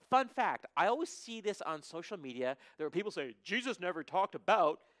 Fun fact, I always see this on social media. There are people saying, Jesus never talked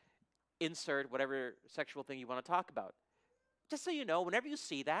about, insert whatever sexual thing you want to talk about. Just so you know, whenever you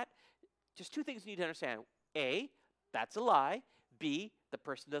see that, just two things you need to understand. A, that's a lie. B, the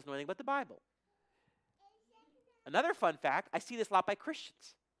person doesn't know anything about the Bible. Another fun fact, I see this a lot by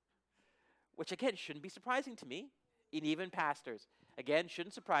Christians, which again shouldn't be surprising to me, and even pastors. Again,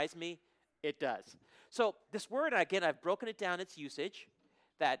 shouldn't surprise me, it does. So this word, again, I've broken it down, its usage,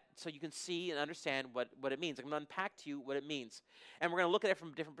 so you can see and understand what it means. I'm going to unpack to you what it means. And we're going to look at it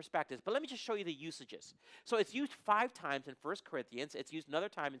from different perspectives. But let me just show you the usages. So it's used 5 times in 1 Corinthians. It's used another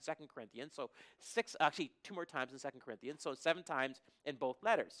time in 2 Corinthians. So 2 more times in 2 Corinthians. So 7 times in both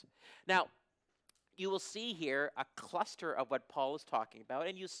letters. Now, you will see here a cluster of what Paul is talking about,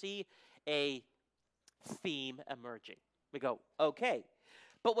 and you see a theme emerging. We go, okay.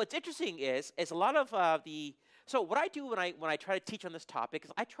 But what's interesting is a lot of so what I do when I try to teach on this topic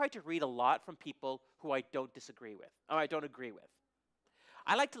is I try to read a lot from people who I don't disagree with, or I don't agree with.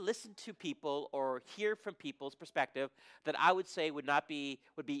 I like to listen to people or hear from people's perspective that I would say would be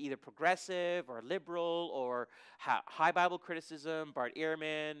either progressive or liberal or high Bible criticism, Bart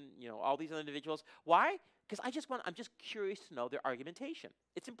Ehrman, all these other individuals. Why? Because I'm just curious to know their argumentation.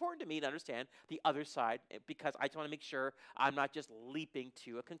 It's important to me to understand the other side, because I just want to make sure I'm not just leaping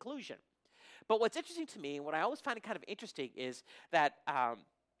to a conclusion. But what's interesting to me, and what I always find kind of interesting, is that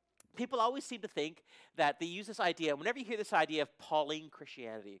people always seem to think that they use this idea, whenever you hear this idea of Pauline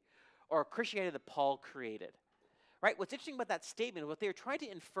Christianity, or Christianity that Paul created, right? What's interesting about that statement, what they're trying to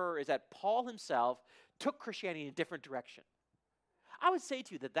infer is that Paul himself took Christianity in a different direction. I would say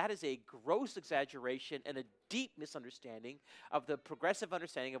to you that is a gross exaggeration and a deep misunderstanding of the progressive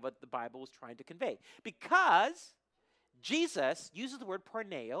understanding of what the Bible was trying to convey. Because Jesus uses the word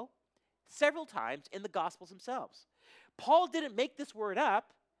porneo several times in the Gospels themselves. Paul didn't make this word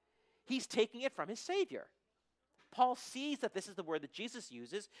up. He's taking it from his Savior. Paul sees that this is the word that Jesus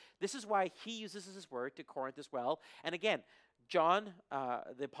uses. This is why he uses this word to Corinth as well. And again, John,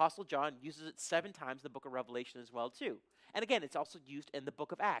 the Apostle John, uses it 7 times in the book of Revelation as well too. And again, it's also used in the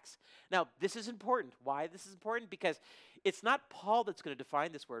book of Acts. Now, this is important. Why this is important? Because it's not Paul that's going to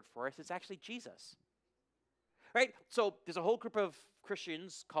define this word for us. It's actually Jesus. Right? So there's a whole group of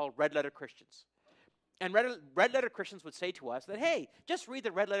Christians called red letter Christians. And red letter Christians would say to us that, hey, just read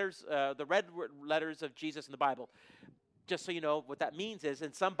the red letters of Jesus in the Bible. Just so you know, what that means is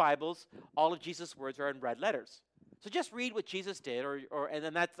in some Bibles, all of Jesus' words are in red letters. So just read what Jesus did, and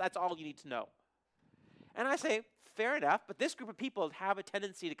then that's all you need to know. And I say, fair enough, but this group of people have a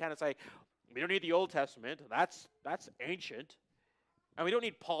tendency to kind of say, we don't need the Old Testament, that's ancient. And we don't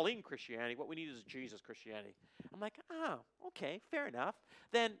need Pauline Christianity, what we need is Jesus Christianity. I'm like, okay, fair enough.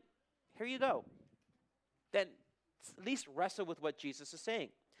 Then here you go. Then at least wrestle with what Jesus is saying.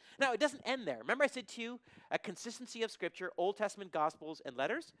 Now, it doesn't end there. Remember I said to you, a consistency of Scripture, Old Testament, Gospels, and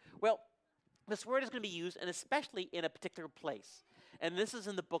letters? Well, this word is going to be used, and especially in a particular place. And this is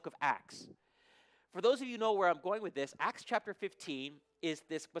in the book of Acts. For those of you who know where I'm going with this, Acts chapter 15 is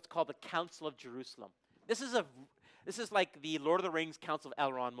what's called the Council of Jerusalem. This is like the Lord of the Rings Council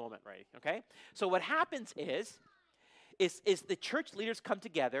of Elrond moment, right? Okay? So what happens is the church leaders come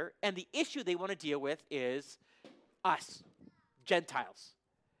together, and the issue they want to deal with is us, Gentiles.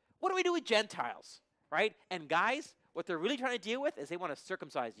 What do we do with Gentiles, right? And guys, what they're really trying to deal with is they want to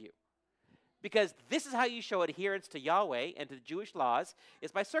circumcise you. Because this is how you show adherence to Yahweh and to the Jewish laws,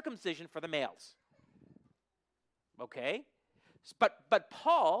 is by circumcision for the males. Okay? But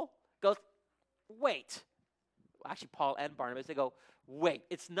Paul goes, wait. Actually, Paul and Barnabas, they go, wait.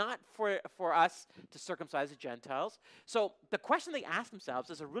 It's not for us to circumcise the Gentiles. So the question they ask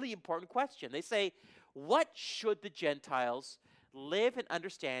themselves is a really important question. They say, what should the Gentiles live and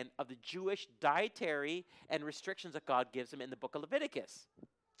understand of the Jewish dietary and restrictions that God gives them in the book of Leviticus?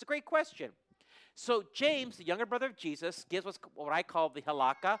 It's a great question. So James, the younger brother of Jesus, gives us what I call the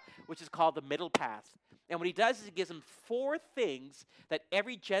halakha, which is called the middle path. And what he does is he gives them 4 things that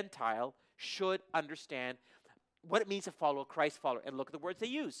every Gentile should understand what it means to follow a Christ follower. And look at the words they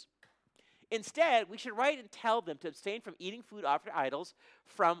use. Instead, we should write and tell them to abstain from eating food offered to idols,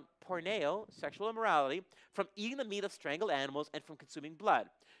 from porneo, sexual immorality, from eating the meat of strangled animals, and from consuming blood.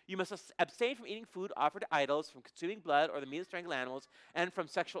 You must abstain from eating food offered to idols, from consuming blood or the meat of strangled animals, and from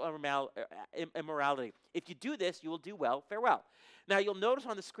sexual immorality. If you do this, you will do well. Farewell. Now, you'll notice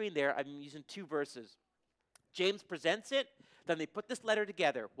on the screen there, I'm using two verses. James presents it, then they put this letter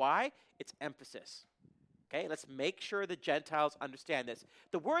together. Why? It's emphasis. Okay, let's make sure the Gentiles understand this.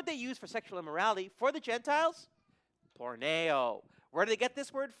 The word they use for sexual immorality for the Gentiles, porneo. Where do they get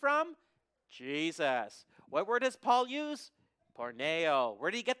this word from? Jesus. What word does Paul use? Porneo. Where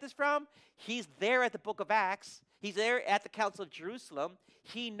did he get this from? He's there at the book of Acts. He's there at the Council of Jerusalem.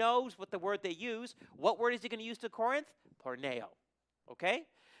 He knows what the word they use. What word is he going to use to Corinth? Porneo. Okay?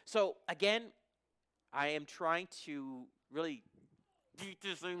 So, again, I am trying to really beat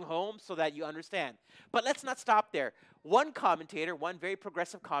this thing home so that you understand. But let's not stop there. One commentator, one very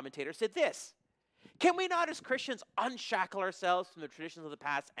progressive commentator, said this: can we not as Christians unshackle ourselves from the traditions of the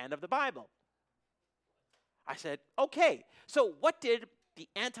past and of the Bible? I said, okay. So what did the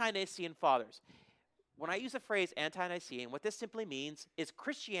Ante-Nicene Fathers? When I use the phrase Ante-Nicene, what this simply means is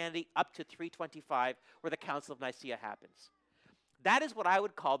Christianity up to 325, where the Council of Nicaea happens. That is what I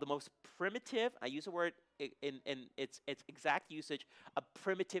would call the most primitive, I use the word in its exact usage, a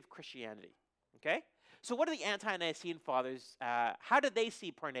primitive Christianity. Okay? So what are the Ante-Nicene Fathers, how did they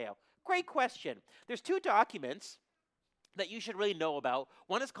see porneo? Great question. There's two documents that you should really know about.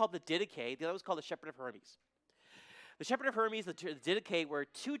 One is called the Didache, the other is called the Shepherd of Hermes. The Shepherd of Hermes, the Didache, were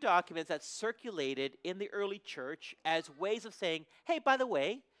two documents that circulated in the early church as ways of saying, hey, by the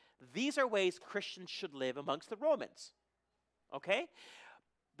way, these are ways Christians should live amongst the Romans. Okay?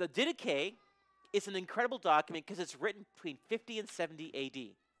 The Didache is an incredible document because it's written between 50 and 70 AD.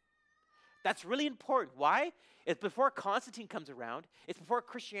 That's really important. Why? It's before Constantine comes around. It's before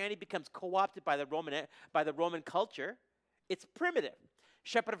Christianity becomes co-opted by the Roman culture. It's primitive.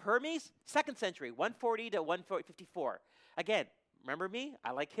 Shepherd of Hermes, 2nd century, 140 to 154. Again, remember me?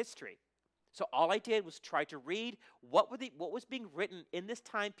 I like history. So all I did was try to read what was being written in this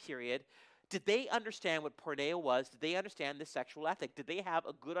time period. Did they understand what porneo was? Did they understand the sexual ethic? Did they have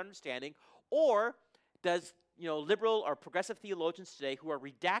a good understanding? Or does liberal or progressive theologians today who are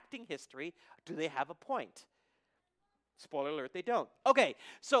redacting history, do they have a point? Spoiler alert, they don't. Okay,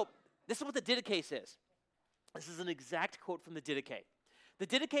 so this is what the Didache says. This is an exact quote from the Didache. The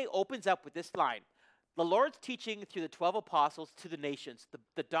Didache opens up with this line: the Lord's teaching through the 12 apostles to the nations.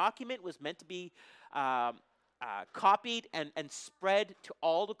 The document was meant to be copied and spread to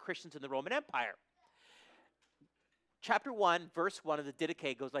all the Christians in the Roman Empire. Chapter 1, verse 1 of the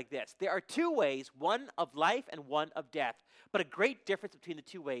Didache goes like this: there are two ways, one of life and one of death, but a great difference between the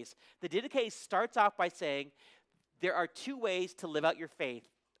two ways. The Didache starts off by saying there are two ways to live out your faith: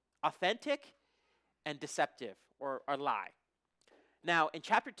 authentic and deceptive, or lie. Now, in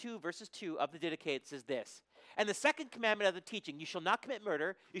chapter 2, verses 2 of the Didache, it says this: and the second commandment of the teaching, you shall not commit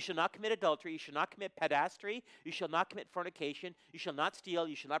murder, you shall not commit adultery, you shall not commit pedastry, you shall not commit fornication, you shall not steal,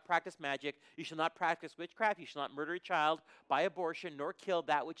 you shall not practice magic, you shall not practice witchcraft, you shall not murder a child by abortion, nor kill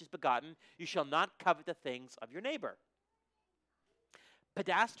that which is begotten, you shall not covet the things of your neighbor.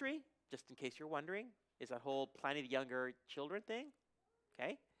 Pedastry, just in case you're wondering, is that whole planning the younger children thing.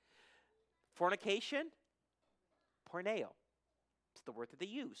 Okay? Fornication, porneo. It's the word that they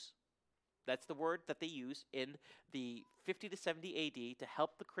use. That's the word that they use in the 50 to 70 AD to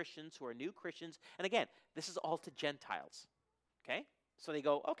help the Christians who are new Christians. And again, this is all to Gentiles. Okay? So they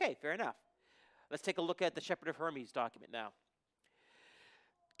go, okay, fair enough. Let's take a look at the Shepherd of Hermes document now.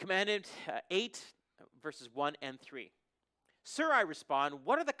 Commandment 8, verses 1 and 3. Sir, I respond,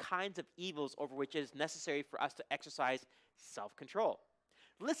 what are the kinds of evils over which it is necessary for us to exercise self-control?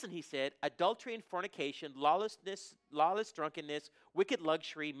 Listen, he said, adultery and fornication, lawless drunkenness, wicked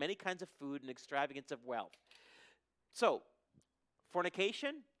luxury, many kinds of food, and extravagance of wealth. So,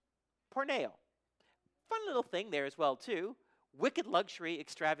 fornication, porneo. Fun little thing there as well, too. Wicked luxury,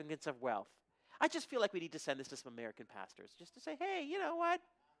 extravagance of wealth. I just feel like we need to send this to some American pastors, just to say, hey, you know what?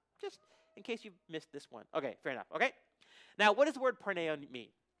 Just in case you missed this one. Okay, fair enough. Okay. Now, what does the word porneo mean?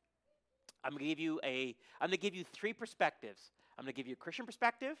 I'm going to give you three perspectives. I'm going to give you a Christian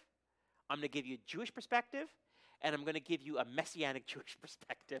perspective, I'm going to give you a Jewish perspective, and I'm going to give you a Messianic Jewish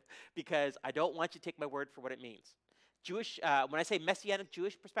perspective, because I don't want you to take my word for what it means. Jewish, when I say Messianic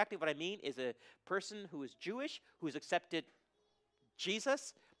Jewish perspective, what I mean is a person who is Jewish, who has accepted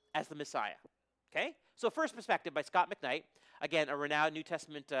Jesus as the Messiah. Okay? So first perspective by Scott McKnight, again, a renowned New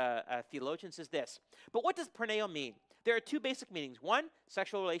Testament theologian, says this: but what does porneo mean? There are two basic meanings. One,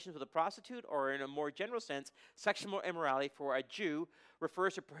 sexual relations with a prostitute, or in a more general sense, sexual immorality for a Jew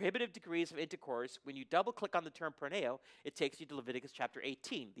refers to prohibitive degrees of intercourse. When you double-click on the term porneo, it takes you to Leviticus chapter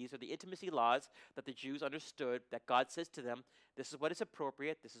 18. These are the intimacy laws that the Jews understood, that God says to them, this is what is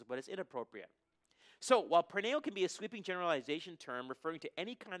appropriate, this is what is inappropriate. So while porneo can be a sweeping generalization term referring to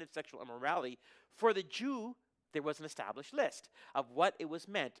any kind of sexual immorality, for the Jew, there was an established list of what it was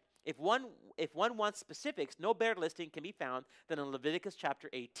meant. If one wants specifics, no better listing can be found than in Leviticus chapter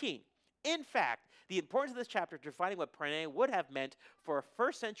 18. In fact, the importance of this chapter defining what porneo would have meant for a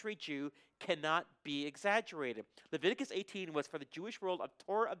first century Jew cannot be exaggerated. Leviticus 18 was for the Jewish world of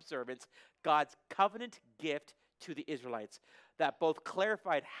Torah observance, God's covenant gift to the Israelites that both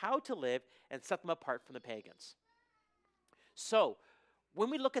clarified how to live and set them apart from the pagans. So, when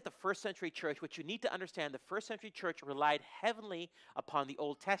we look at the first century church, what you need to understand, the first century church relied heavily upon the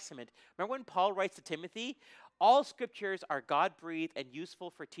Old Testament. Remember when Paul writes to Timothy, all scriptures are God-breathed and useful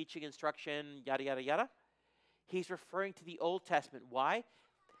for teaching, instruction, yada, yada, yada? He's referring to the Old Testament. Why?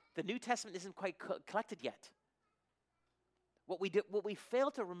 The New Testament isn't quite collected yet. What we fail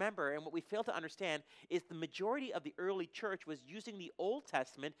to remember and what we fail to understand is the majority of the early church was using the Old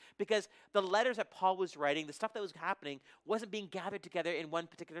Testament because the letters that Paul was writing, the stuff that was happening, wasn't being gathered together in one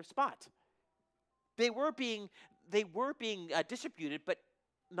particular spot. They were being distributed, but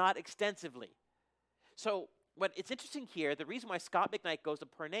not extensively. So it's interesting here, the reason why Scott McKnight goes to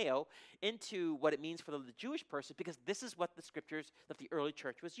porneo into what it means for the Jewish person, because this is what the scriptures that the early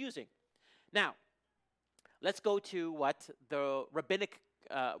church was using. Now, let's go to what the rabbinic,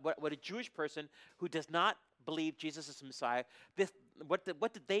 what a Jewish person who does not believe Jesus is the Messiah, what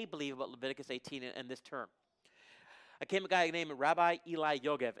did they believe about Leviticus 18 and this term? I came a guy named Rabbi Eli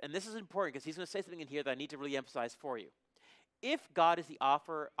Yogev, and this is important because he's going to say something in here that I need to really emphasize for you. If God is the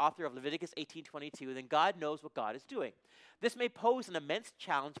author of Leviticus 18:22, then God knows what God is doing. This may pose an immense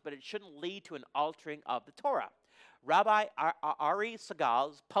challenge, but it shouldn't lead to an altering of the Torah. Rabbi Ari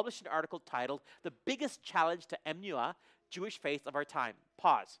Segal published an article titled, "The Biggest Challenge to Emunah, Jewish Faith of Our Time."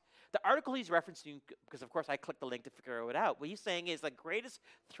 Pause. The article he's referencing, because of course I clicked the link to figure it out, what he's saying is the greatest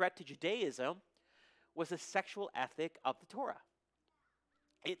threat to Judaism was the sexual ethic of the Torah.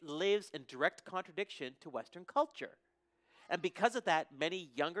 It lives in direct contradiction to Western culture. And because of that,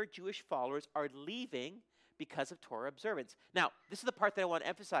 many younger Jewish followers are leaving because of Torah observance. Now, this is the part that I want to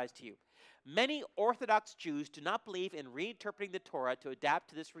emphasize to you. Many Orthodox Jews do not believe in reinterpreting the Torah to adapt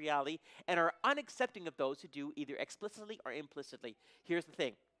to this reality and are unaccepting of those who do, either explicitly or implicitly. Here's the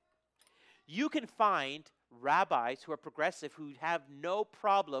thing. You can find rabbis who are progressive who have no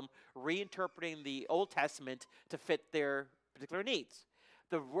problem reinterpreting the Old Testament to fit their particular needs.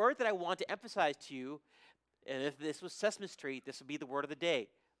 The word that I want to emphasize to you, and if this was Sesame Street, this would be the word of the day: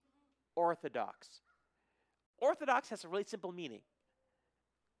 orthodox. Orthodox has a really simple meaning.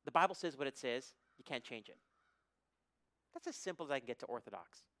 The Bible says what it says. You can't change it. That's as simple as I can get to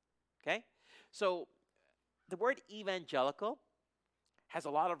orthodox. Okay? So the word evangelical has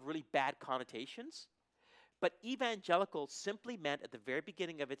a lot of really bad connotations, but evangelical simply meant at the very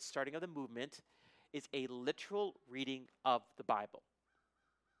beginning of its starting of the movement is a literal reading of the Bible.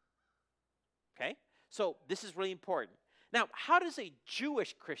 Okay? So this is really important. Now, how does a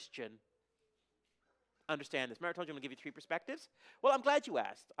Jewish Christian understand this? Remember I told you I'm going to give you three perspectives? Well, I'm glad you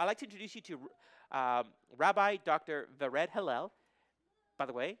asked. I'd like to introduce you to Rabbi Dr. Vered Hillel. By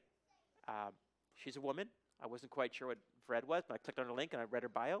the way, she's a woman. I wasn't quite sure what Vered was, but I clicked on her link and I read her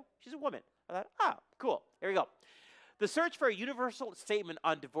bio. She's a woman. I thought, cool. Here we go. The search for a universal statement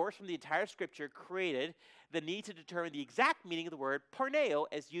on divorce from the entire scripture created the need to determine the exact meaning of the word porneo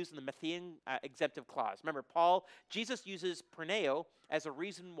as used in the Matthean exemptive clause. Remember, Jesus uses porneo as a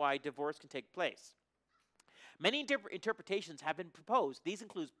reason why divorce can take place. Many interpretations have been proposed. These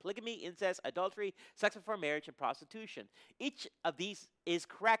include polygamy, incest, adultery, sex before marriage, and prostitution. Each of these is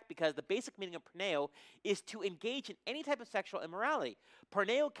correct because the basic meaning of porneo is to engage in any type of sexual immorality.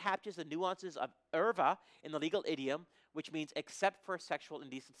 Porneo captures the nuances of erva in the legal idiom, which means except for sexual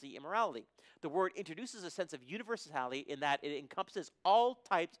indecency, immorality. The word introduces a sense of universality in that it encompasses all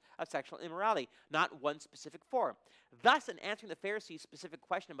types of sexual immorality, not one specific form. Thus, in answering the Pharisees' specific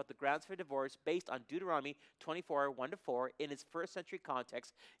question about the grounds for divorce based on Deuteronomy 24, 1-4, in its first century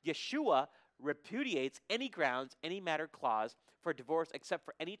context, Yeshua repudiates any grounds, any matter clause for divorce except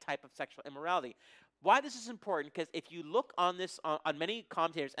for any type of sexual immorality. Why this is important, because if you look on this, on many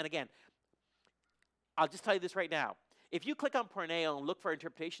commentators, and again, I'll just tell you this right now. If you click on porneo and look for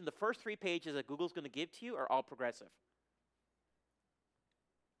interpretation, the first 3 pages that Google's going to give to you are all progressive.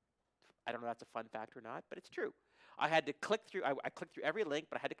 I don't know if that's a fun fact or not, but it's true. I had to click through, I clicked through every link,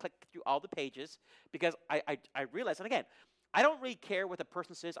 but I had to click through all the pages because I realized, and again, I don't really care what the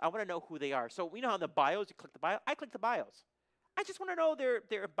person says. I want to know who they are. So we know how in the bios, you click the bio. I click the bios. I just want to know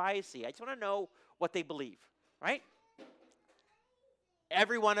their biasy. I just want to know what they believe, right?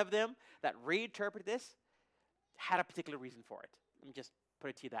 Every one of them that reinterpreted this had a particular reason for it. Let me just put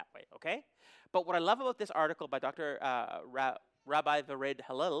it to you that way, okay? But what I love about this article by Dr. Rabbi Vered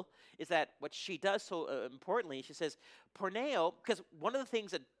Hillel is that what she does so importantly, she says, porneo, because one of the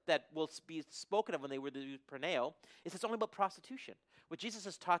things that will be spoken of when they were to use porneo is it's only about prostitution. What Jesus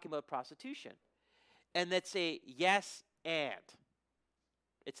is talking about prostitution. And that's a yes and.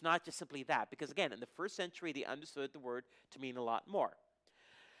 It's not just simply that, because again, in the first century, they understood the word to mean a lot more.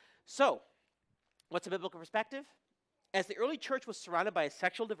 So, what's a biblical perspective? As the early church was surrounded by a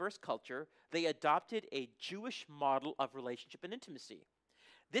sexual diverse culture, they adopted a Jewish model of relationship and intimacy.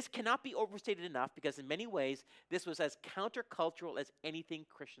 This cannot be overstated enough because in many ways, this was as countercultural as anything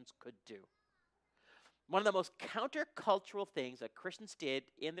Christians could do. One of the most countercultural things that Christians did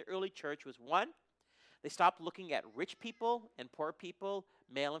in the early church was, one, they stopped looking at rich people and poor people,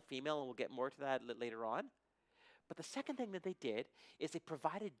 male and female, and we'll get more to that later on. But the second thing that they did is they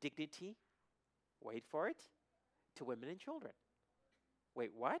provided dignity, wait for it, to women and children.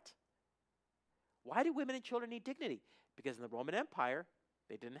 Wait, what? Why do women and children need dignity? Because in the Roman Empire,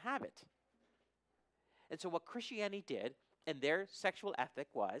 they didn't have it. And so what Christianity did, and their sexual ethic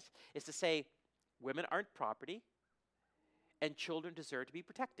is to say, women aren't property, and children deserve to be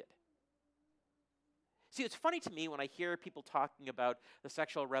protected. See, it's funny to me when I hear people talking about the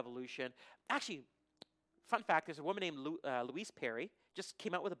sexual revolution. Actually, fun fact, there's a woman named Louise Perry, just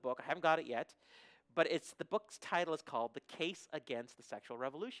came out with a book. I haven't got it yet. But the book's title is called The Case Against the Sexual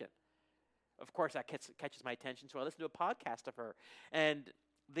Revolution. Of course, that catches my attention, so I listen to a podcast of her. And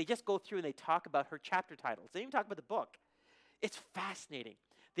they just go through and they talk about her chapter titles. They even talk about the book. It's fascinating.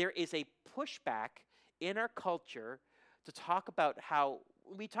 There is a pushback in our culture to talk about how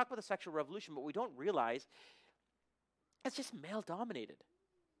we talk about the sexual revolution, but we don't realize it's just male-dominated.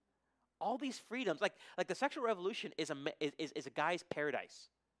 All these freedoms, like the sexual revolution is a guy's paradise.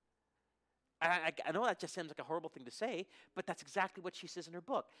 I know that just seems like a horrible thing to say, but that's exactly what she says in her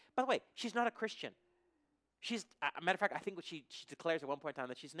book. By the way, she's not a Christian. She's, a matter of fact, I think what she declares at one point in time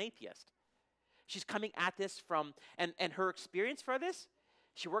that she's an atheist. She's coming at this from, and her experience for this,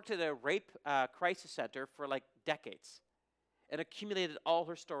 she worked at a rape crisis center for like decades and accumulated all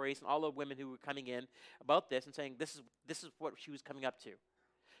her stories and all the women who were coming in about this and saying this is what she was coming up to.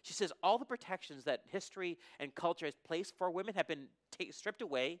 She says all the protections that history and culture has placed for women have been stripped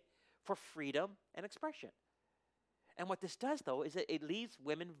away for freedom and expression. And what this does, though, is that it leaves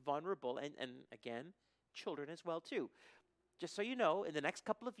women vulnerable and again, children as well, too. Just so you know, in the next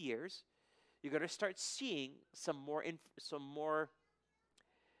couple of years, you're going to start seeing some more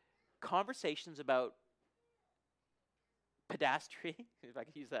conversations about pedastry, if I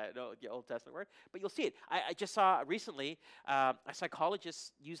can use that Old Testament word, but you'll see it. I just saw recently a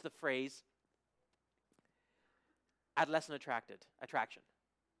psychologist use the phrase adolescent attraction.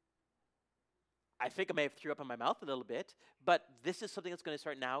 I think I may have threw up in my mouth a little bit, but this is something that's going to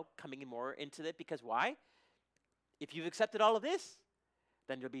start now coming more into it because why? If you've accepted all of this,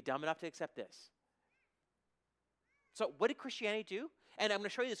 then you'll be dumb enough to accept this. So what did Christianity do? And I'm going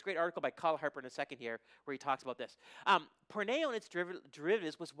to show you this great article by Kyle Harper in a second here where he talks about this. Porneo and its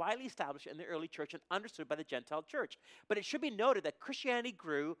derivatives was widely established in the early church and understood by the Gentile church. But it should be noted that Christianity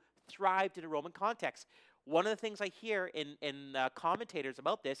thrived in a Roman context. One of the things I hear in commentators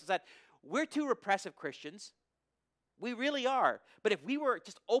about this is that we're too repressive Christians. We really are. But if we were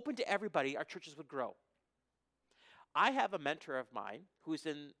just open to everybody, our churches would grow. I have a mentor of mine who's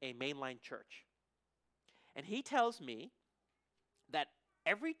in a mainline church. And he tells me that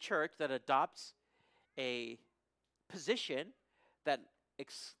every church that adopts a position that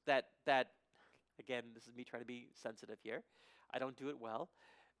again, this is me trying to be sensitive here. I don't do it well.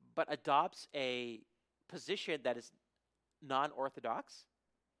 But adopts a position that is non-orthodox,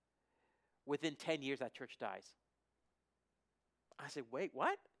 within 10 years, that church dies. I said, wait,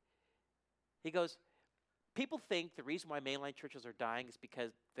 what? He goes, people think the reason why mainline churches are dying is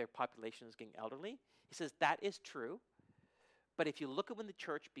because their population is getting elderly. He says, that is true. But if you look at when the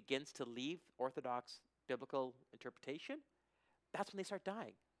church begins to leave orthodox biblical interpretation, that's when they start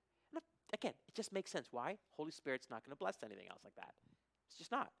dying. And again, it just makes sense. Why? Holy Spirit's not going to bless anything else like that. It's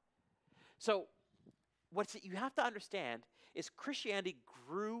just not. So what you have to understand is Christianity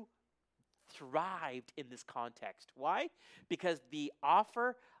thrived in this context. Why? Because the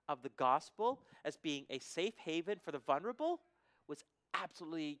offer of the gospel as being a safe haven for the vulnerable was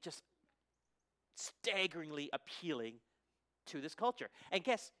absolutely just staggeringly appealing to this culture. And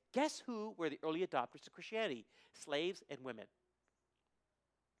guess who were the early adopters to Christianity? Slaves and women.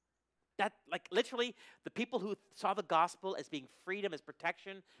 That, like, literally, the people who saw the gospel as being freedom, as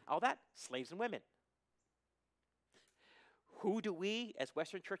protection, all that, slaves and women. Who do we, as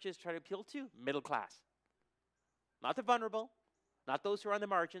Western churches, try to appeal to? Middle class. Not the vulnerable, not those who are on the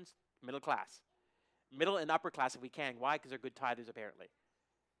margins, middle class. Middle and upper class if we can. Why? Because they're good tithers, apparently.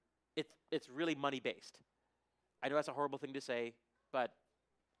 It's really money-based. I know that's a horrible thing to say, but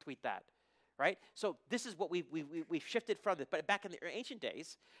tweet that. Right? So this is what we've shifted from this. But back in the ancient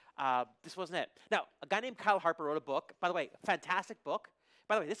days, this wasn't it. Now, a guy named Kyle Harper wrote a book. By the way, a fantastic book.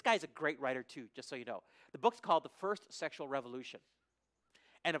 By the way, this guy's a great writer too, just so you know. The book's called The First Sexual Revolution.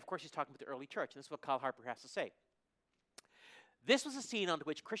 And of course, he's talking about the early church. And this is what Kyle Harper has to say. This was a scene on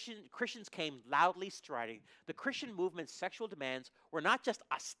which Christians came loudly striding. The Christian movement's sexual demands were not just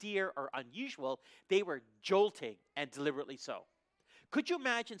austere or unusual, they were jolting, and deliberately so. Could you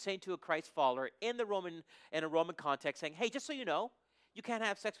imagine saying to a Christ follower in a Roman context, saying, hey, just so you know, you can't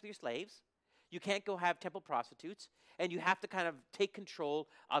have sex with your slaves, you can't go have temple prostitutes, and you have to kind of take control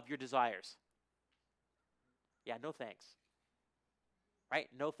of your desires? Yeah, no thanks. Right?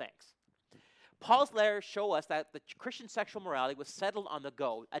 No thanks. Paul's letters show us that the Christian sexual morality was settled on the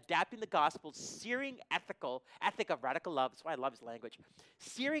go, adapting the gospel's searing ethic of radical love. That's why I love his language.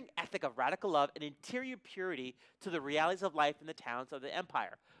 Searing ethic of radical love and interior purity to the realities of life in the towns of the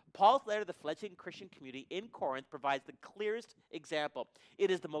empire. Paul's letter to the fledgling Christian community in Corinth provides the clearest example. It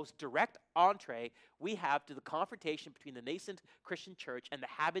is the most direct entree we have to the confrontation between the nascent Christian church and the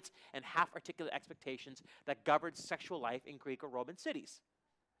habits and half-articulate expectations that governed sexual life in Greek or Roman cities.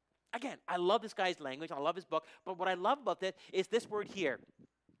 Again, I love this guy's language. I love his book. But what I love about it is this word here,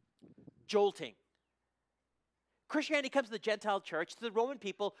 jolting. Christianity comes to the Gentile church, to the Roman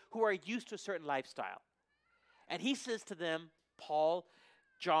people who are used to a certain lifestyle. And he says to them, Paul,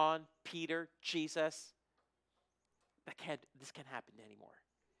 John, Peter, Jesus, this can't happen anymore.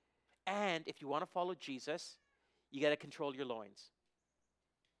 And if you want to follow Jesus, you got to control your loins.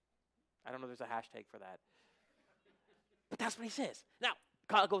 I don't know if there's a hashtag for that. But that's what he says. Now,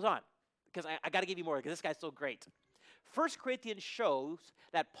 Kyle goes on, because I got to give you more, because this guy's so great. 1 Corinthians shows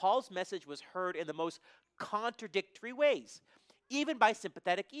that Paul's message was heard in the most contradictory ways, even by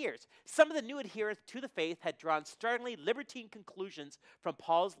sympathetic ears. Some of the new adherents to the faith had drawn startlingly libertine conclusions from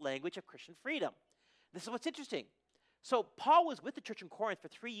Paul's language of Christian freedom. This is what's interesting. So Paul was with the church in Corinth for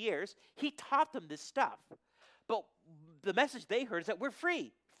 3 years. He taught them this stuff. But the message they heard is that we're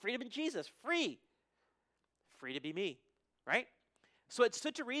free. Freedom in Jesus. Free. Free to be me. Right? So it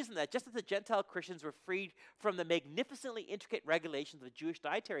stood to reason that just as the Gentile Christians were freed from the magnificently intricate regulations of the Jewish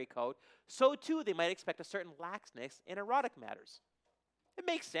dietary code, so too they might expect a certain laxness in erotic matters. It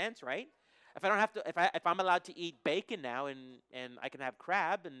makes sense, right? If I don't have to, if I'm allowed to eat bacon now and I can have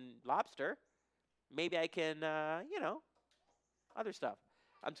crab and lobster, maybe I can, other stuff.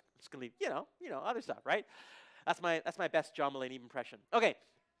 I'm just gonna leave, other stuff, right? That's my best John Mulaney impression. Okay.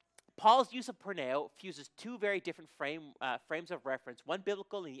 Paul's use of porneo fuses two very different frames of reference, one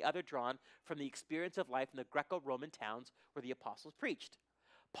biblical and the other drawn from the experience of life in the Greco-Roman towns where the apostles preached.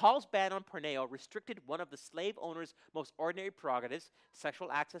 Paul's ban on porneo restricted one of the slave owner's most ordinary prerogatives,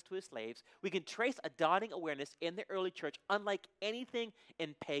 sexual access to his slaves. We can trace a dawning awareness in the early church, unlike anything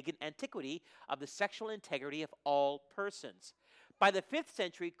in pagan antiquity, of the sexual integrity of all persons. By the 5th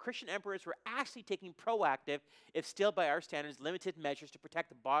century, Christian emperors were actually taking proactive, if still by our standards, limited measures to protect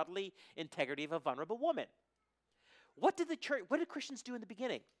the bodily integrity of a vulnerable woman. What did Christians do in the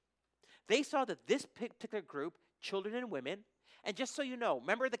beginning? They saw that this particular group, children and women, and just so you know,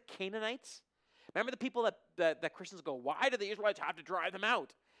 remember the Canaanites? Remember the people that Christians go, why do the Israelites have to drive them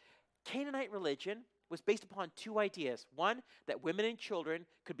out? Canaanite religion was based upon two ideas. One, that women and children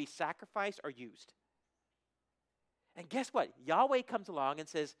could be sacrificed or used. And guess what? Yahweh comes along and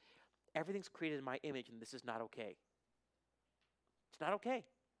says, everything's created in my image and this is not okay. It's not okay.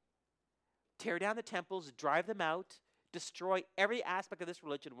 Tear down the temples, drive them out, destroy every aspect of this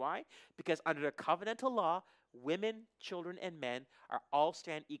religion. Why? Because under the covenantal law, women, children, and men are all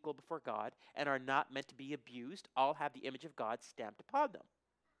stand equal before God and are not meant to be abused. All have the image of God stamped upon them.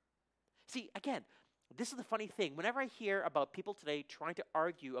 See, again, this is the funny thing. Whenever I hear about people today trying to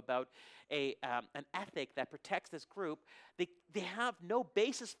argue about an ethic that protects this group, they have no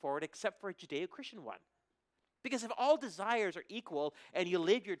basis for it except for a Judeo-Christian one. Because if all desires are equal and you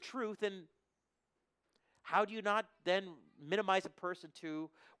live your truth, then how do you not then minimize a person to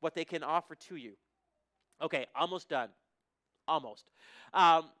what they can offer to you? Okay, almost done. Almost.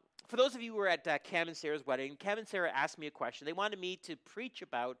 For those of you who were at Cam and Sarah's wedding, Cam and Sarah asked me a question. They wanted me to preach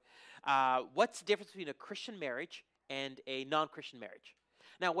about what's the difference between a Christian marriage and a non-Christian marriage.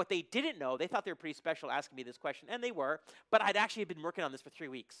 Now, what they didn't know, they thought they were pretty special asking me this question, and they were, but I'd actually been working on this for 3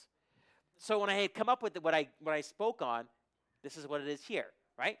 weeks. So when I had come up with what I spoke on, this is what it is here,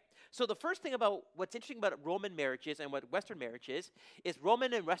 right? So the first thing about what's interesting about Roman marriages and what Western marriage is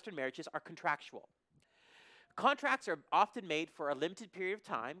Roman and Western marriages are contractual. Contracts are often made for a limited period of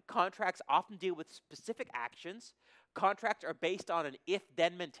time. Contracts often deal with specific actions. Contracts are based on an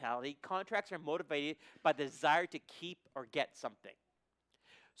if-then mentality. Contracts are motivated by the desire to keep or get something.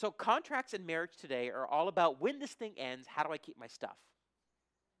 So contracts in marriage today are all about when this thing ends, how do I keep my stuff?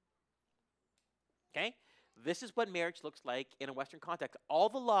 Okay? This is what marriage looks like in a Western context. All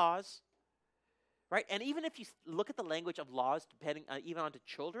the laws, right? And even if you look at the language of laws, depending even onto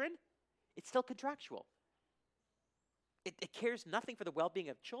children, it's still contractual. It cares nothing for the well-being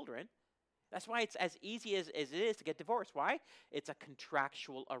of children. That's why it's as easy as it is to get divorced. Why? It's a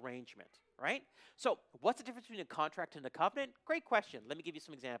contractual arrangement, right? So what's the difference between a contract and a covenant? Great question. Let me give you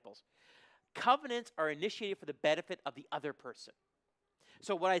some examples. Covenants are initiated for the benefit of the other person.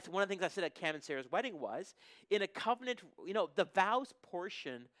 So one of the things I said at Cam and Sarah's wedding was, in a covenant, the vows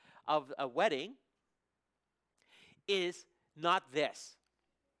portion of a wedding is not this.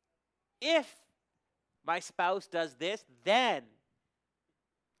 If my spouse does this, then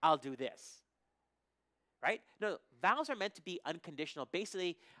I'll do this. Right? No, vows are meant to be unconditional.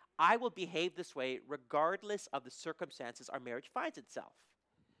 Basically, I will behave this way regardless of the circumstances our marriage finds itself.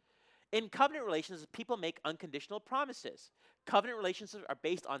 In covenant relations, people make unconditional promises. Covenant relationships are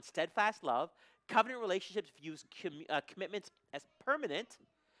based on steadfast love. Covenant relationships view commitments as permanent.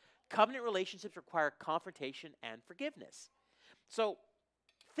 Covenant relationships require confrontation and forgiveness. So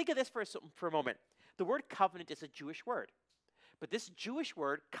think of this for a moment. The word covenant is a Jewish word. But this Jewish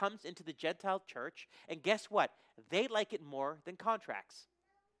word comes into the Gentile church, and guess what? They like it more than contracts.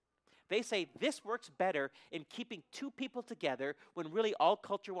 They say this works better in keeping two people together when really all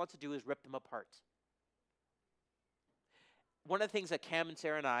culture wants to do is rip them apart. One of the things that Cam and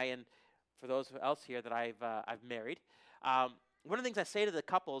Sarah and I, and for those else here that I've married, one of the things I say to the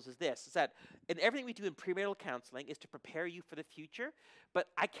couples is this, is that in everything we do in premarital counseling is to prepare you for the future, but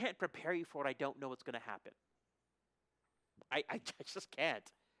I can't prepare you for what I don't know what's going to happen. I just can't,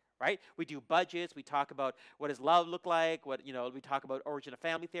 right? We do budgets. We talk about what does love look like. We talk about origin of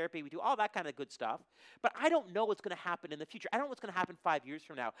family therapy. We do all that kind of good stuff. But I don't know what's going to happen in the future. I don't know what's going to happen 5 years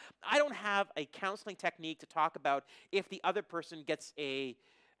from now. I don't have a counseling technique to talk about if the other person gets a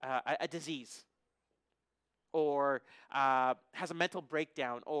disease or has a mental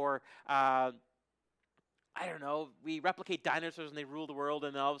breakdown or I don't know, we replicate dinosaurs and they rule the world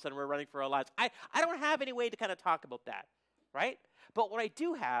and all of a sudden we're running for our lives. I don't have any way to kind of talk about that. Right? But what I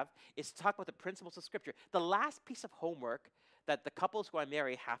do have is to talk about the principles of Scripture. The last piece of homework that the couples who I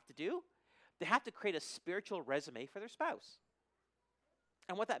marry have to do, they have to create a spiritual resume for their spouse.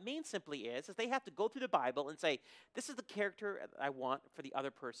 And what that means simply is they have to go through the Bible and say, this is the character I want for the other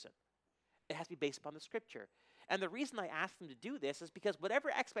person. It has to be based upon the Scripture. And the reason I ask them to do this is because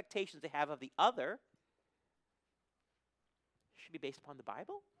whatever expectations they have of the other should be based upon the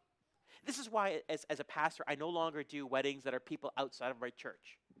Bible. This is why, as a pastor, I no longer do weddings that are people outside of my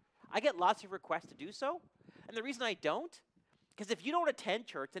church. I get lots of requests to do so, and the reason I don't, because if you don't attend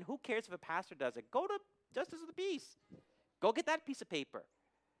church, then who cares if a pastor does it? Go to Justice of the Peace. Go get that piece of paper.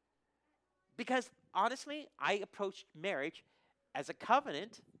 Because, honestly, I approach marriage as a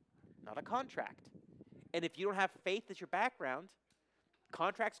covenant, not a contract. And if you don't have faith as your background,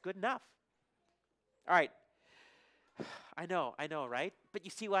 contract's good enough. All right. I know, right? But you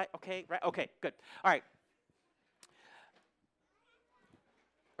see why? Okay, right? Okay, good. All right.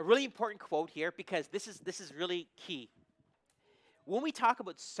 A really important quote here because this is really key. When we talk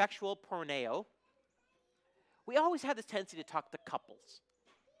about sexual porneo, we always have this tendency to talk to couples.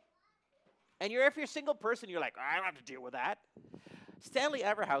 And if you're a single person, you're like, I don't have to deal with that. Stanley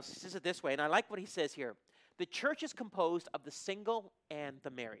Everhouse says it this way, and I like what he says here. The church is composed of the single and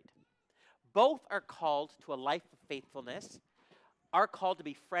the married. Both are called to a life of faithfulness, are called to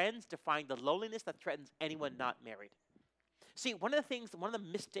be friends, defying the loneliness that threatens anyone not married. See, one of the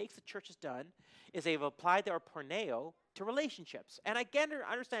mistakes the church has done is they've applied their porneo to relationships. And I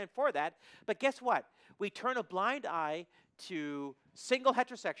understand for that, but guess what? We turn a blind eye to single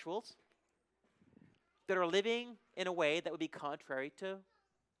heterosexuals that are living in a way that would be contrary to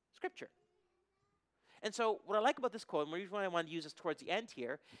Scripture. And so what I like about this quote, and the reason why I want to use this towards the end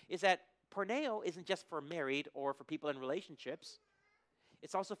here, is that porneo isn't just for married or for people in relationships.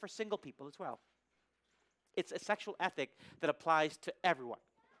 It's also for single people as well. It's a sexual ethic that applies to everyone.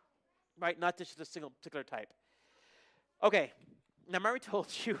 right? Not just a single particular type. Okay, now remember I told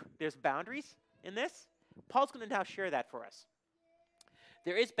you there's boundaries in this? Paul's going to now share that for us.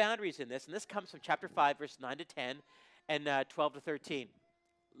 There is boundaries in this, and this comes from chapter 5, verse 9 to 10, and 12 to 13.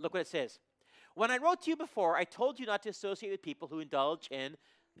 Look what it says. When I wrote to you before, I told you not to associate with people who indulge in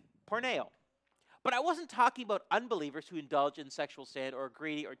porneo. But I wasn't talking about unbelievers who indulge in sexual sin or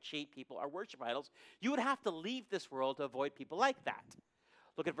greedy or cheat people or worship idols. You would have to leave this world to avoid people like that.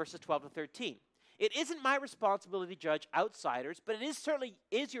 Look at verses 12 to 13. It isn't my responsibility to judge outsiders, but it certainly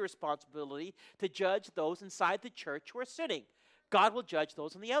is your responsibility to judge those inside the church who are sinning. God will judge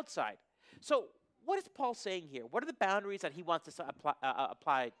those on the outside. So what is Paul saying here? What are the boundaries that he wants us to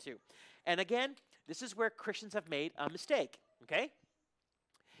apply to? And again, this is where Christians have made a mistake, okay?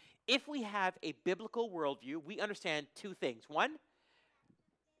 If we have a biblical worldview, we understand two things. One,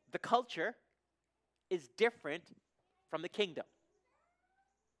 the culture is different from the kingdom.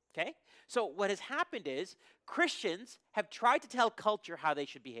 Okay? So what has happened is Christians have tried to tell culture how they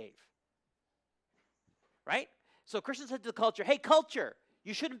should behave. Right? So Christians said to the culture, hey, culture,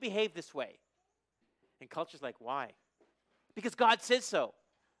 you shouldn't behave this way. And culture's like, why? Because God says so.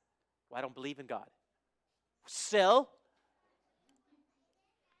 Well, I don't believe in God. Still,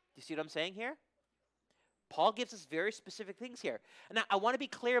 do you see what I'm saying here? Paul gives us very specific things here. Now, I want to be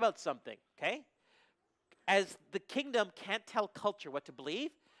clear about something, okay? As the kingdom can't tell culture what to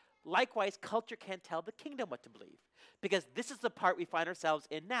believe, likewise, culture can't tell the kingdom what to believe. Because this is the part we find ourselves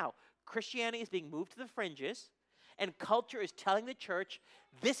in now. Christianity is being moved to the fringes, and culture is telling the church,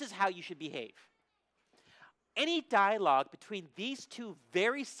 this is how you should behave. Any dialogue between these two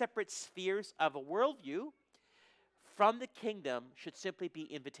very separate spheres of a worldview from the kingdom should simply be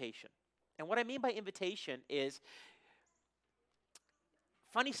invitation. And what I mean by invitation is,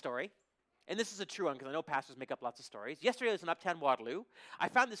 funny story, and this is a true one because I know pastors make up lots of stories. Yesterday I was in Uptown Waterloo. I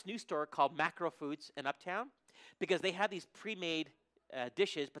found this new store called Macro Foods in Uptown because they have these pre-made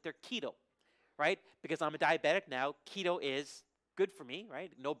dishes, but they're keto, right? Because I'm a diabetic now, keto is good for me, right?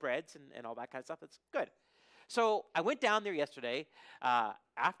 No breads and all that kind of stuff. It's good. So I went down there yesterday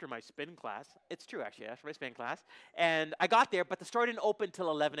after my spin class. It's true, actually, after my spin class. And I got there, but the store didn't open till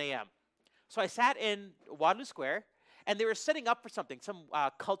 11 a.m. So I sat in Waterloo Square, and they were setting up for something, some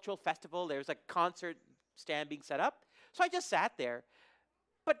cultural festival. There was a concert stand being set up. So I just sat there.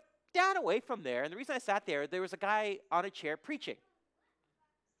 But down away from there, and the reason I sat there, there was a guy on a chair preaching.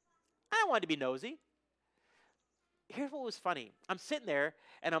 I wanted to be nosy. Here's what was funny. I'm sitting there,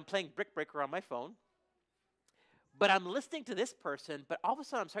 and I'm playing Brick Breaker on my phone. But I'm listening to this person, but all of a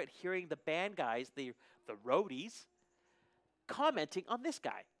sudden I'm starting hearing the band guys, the roadies, commenting on this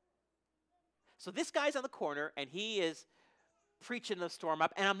guy. So this guy's on the corner, and he is preaching the storm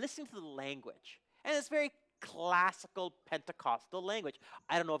up, and I'm listening to the language. And it's very classical Pentecostal language.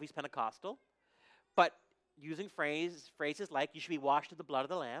 I don't know if he's Pentecostal, but using phrases like, you should be washed in the blood of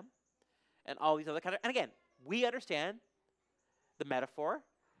the Lamb, and all these other kind of, and again, we understand the metaphor.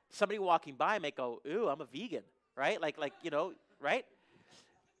 Somebody walking by may go, ooh, I'm a vegan. Right? Like, right?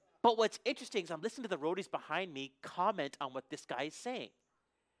 But what's interesting is I'm listening to the roadies behind me comment on what this guy is saying.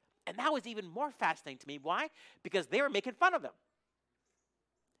 And that was even more fascinating to me. Why? Because they were making fun of him.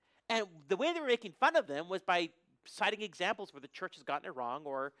 And the way they were making fun of them was by citing examples where the church has gotten it wrong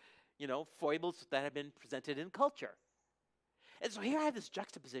or, foibles that have been presented in culture. And so here I have this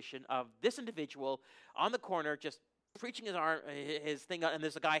juxtaposition of this individual on the corner just preaching his thing out, and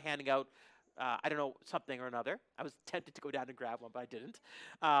there's a guy handing out I don't know, something or another. I was tempted to go down and grab one, but I didn't.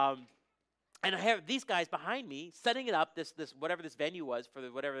 And I have these guys behind me setting it up, this whatever this venue was for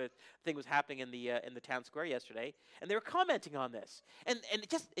whatever thing was happening in the town square yesterday, and they were commenting on this. And it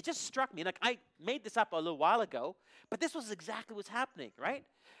just struck me. Like, I made this up a little while ago, but this was exactly what's happening, right?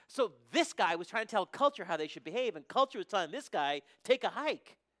 So this guy was trying to tell culture how they should behave, and culture was telling this guy, take a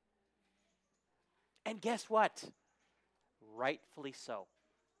hike. And guess what? Rightfully so.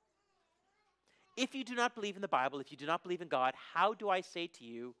 If you do not believe in the Bible, if you do not believe in God, how do I say to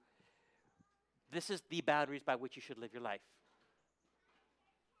you, this is the boundaries by which you should live your life?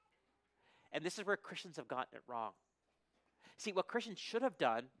 And this is where Christians have gotten it wrong. See, what Christians should have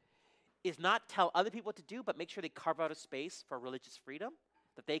done is not tell other people what to do, but make sure they carve out a space for religious freedom,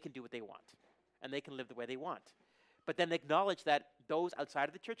 that they can do what they want, and they can live the way they want. But then acknowledge that those outside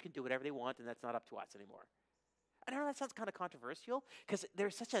of the church can do whatever they want, and that's not up to us anymore. I know that sounds kind of controversial because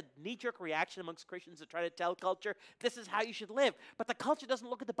there's such a knee-jerk reaction amongst Christians to try to tell culture, this is how you should live. But the culture doesn't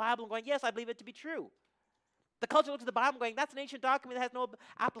look at the Bible and going, yes, I believe it to be true. The culture looks at the Bible going, that's an ancient document that has no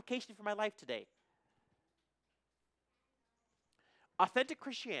application for my life today. Authentic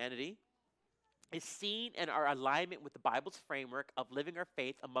Christianity is seen in our alignment with the Bible's framework of living our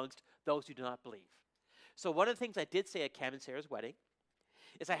faith amongst those who do not believe. So one of the things I did say at Cam and Sarah's wedding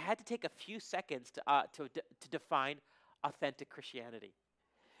is I had to take a few seconds to define authentic Christianity.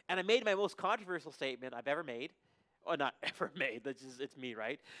 And I made my most controversial statement I've ever made. Well, not ever made, it's me,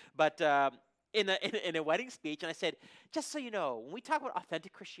 right? But in a wedding speech, and I said, just so you know, when we talk about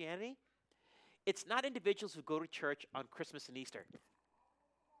authentic Christianity, it's not individuals who go to church on Christmas and Easter.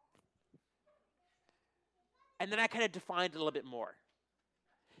 And then I kind of defined it a little bit more.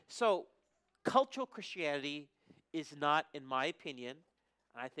 So cultural Christianity is not, in my opinion,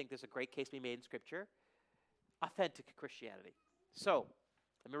 and I think there's a great case to be made in Scripture, authentic Christianity. So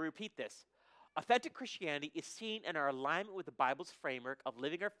let me repeat this. Authentic Christianity is seen in our alignment with the Bible's framework of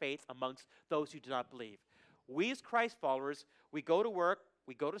living our faith amongst those who do not believe. We as Christ followers, we go to work,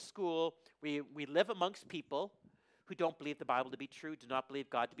 we go to school, we live amongst people who don't believe the Bible to be true, do not believe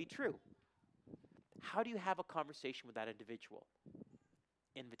God to be true. How do you have a conversation with that individual?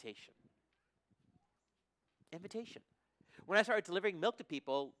 Invitation. Invitation. When I started delivering milk to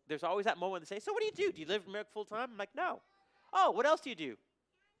people, there's always that moment they say, so what do you do? Do you deliver milk full time? I'm like, no. Oh, what else do you do?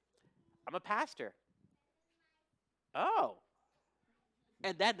 I'm a pastor. Oh.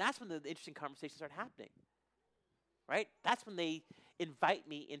 And then that's when the interesting conversations start happening. Right? That's when they invite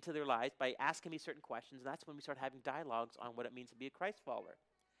me into their lives by asking me certain questions, and that's when we start having dialogues on what it means to be a Christ follower.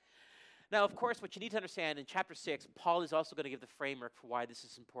 Now, of course, what you need to understand in chapter 6, Paul is also going to give the framework for why this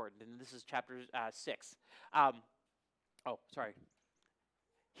is important, and this is chapter 6.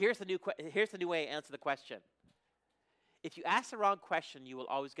 Here's the new way to answer the question. If you ask the wrong question, you will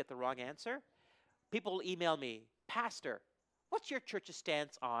always get the wrong answer. People will email me, Pastor, what's your church's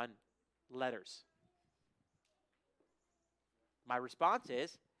stance on letters? My response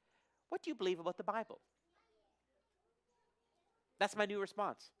is, what do you believe about the Bible? That's my new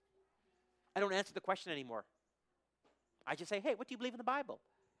response. I don't answer the question anymore. I just say, hey, what do you believe in the Bible?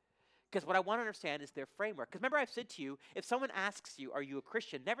 Because what I want to understand is their framework. Because remember I've said to you, if someone asks you, are you a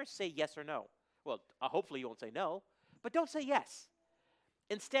Christian, never say yes or no. Well, hopefully you won't say no, but don't say yes.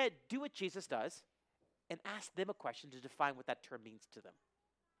 Instead, do what Jesus does and ask them a question to define what that term means to them.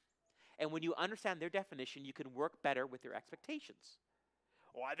 And when you understand their definition, you can work better with their expectations.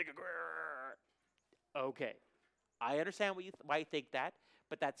 Oh, I think okay. I understand why you think that,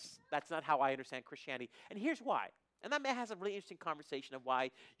 but that's not how I understand Christianity. And here's why. And that has a really interesting conversation of why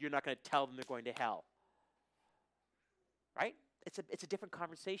you're not going to tell them they're going to hell. Right? It's a different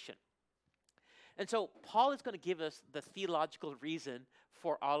conversation. And so Paul is going to give us the theological reason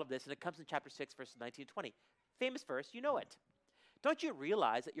for all of this, and it comes in chapter 6, verses 19 and 20. Famous verse, you know it. Don't you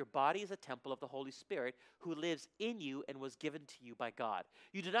realize that your body is a temple of the Holy Spirit who lives in you and was given to you by God?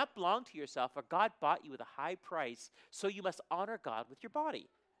 You do not belong to yourself, for God bought you with a high price, so you must honor God with your body.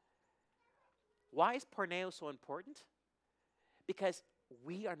 Why is porneo so important? Because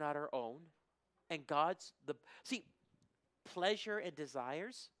we are not our own, and pleasure and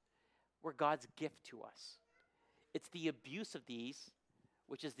desires were God's gift to us. It's the abuse of these,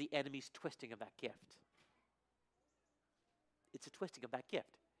 which is the enemy's twisting of that gift. It's a twisting of that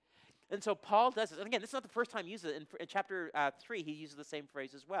gift. And so Paul does this. And again, this is not the first time he uses it. In chapter 3, he uses the same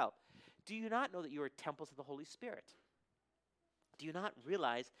phrase as well. Do you not know that you are temples of the Holy Spirit? Do you not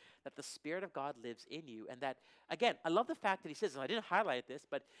realize that the Spirit of God lives in you? And that, again, I love the fact that he says, and I didn't highlight this,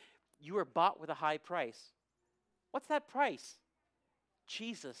 but you were bought with a high price. What's that price?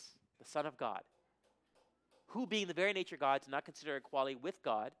 Jesus, the Son of God, who being the very nature of God, did not consider equality with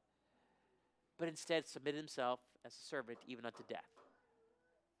God, but instead submitted himself as a servant even unto death.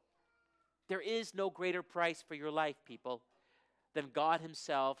 There is no greater price for your life, people, than God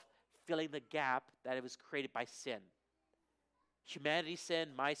himself filling the gap that it was created by sin. Humanity's sin,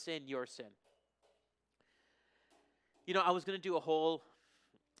 my sin, your sin. You know, I was going to do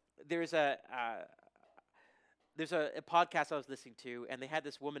there's a podcast I was listening to, and they had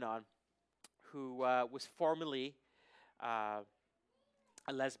this woman on who was formerly a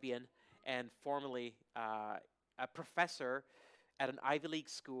lesbian and formerly a professor at an Ivy League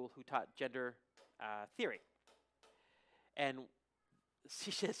school who taught gender theory. And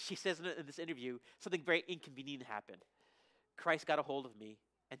she says in this interview, something very inconvenient happened. Christ got a hold of me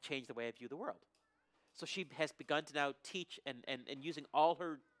and changed the way I view the world. So she has begun to now teach and using all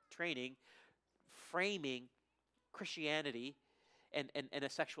her training, framing Christianity and a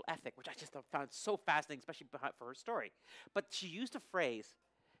sexual ethic, which I just found so fascinating, especially for her story. But she used a phrase.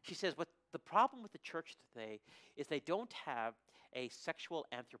 She says, what the problem with the church today is they don't have a sexual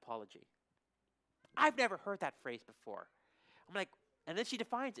anthropology. I've never heard that phrase before. I'm like, And then she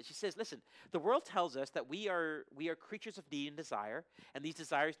defines it. She says, listen, the world tells us that we are creatures of need and desire, and these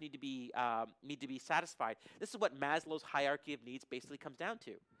desires need to be satisfied. This is what Maslow's hierarchy of needs basically comes down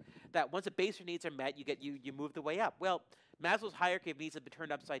to. That once the baser needs are met, you move the way up. Well, Maslow's hierarchy of needs has been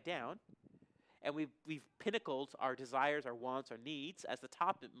turned upside down, and we've pinnacled our desires, our wants, our needs as the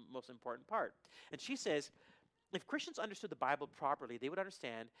top most important part. And she says, if Christians understood the Bible properly, they would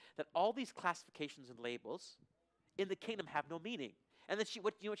understand that all these classifications and labels in the kingdom have no meaning. And then you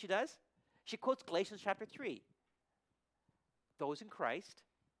know what she does? She quotes Galatians chapter 3. Those in Christ,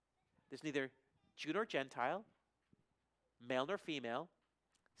 there's neither Jew nor Gentile, male nor female,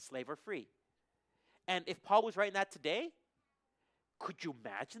 slave or free. And if Paul was writing that today, could you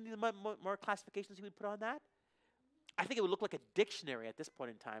imagine the more classifications he would put on that? I think it would look like a dictionary at this point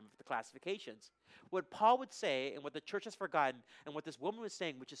in time of the classifications. What Paul would say and what the church has forgotten and what this woman was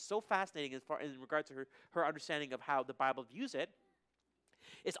saying, which is so fascinating as far in regards to her understanding of how the Bible views it,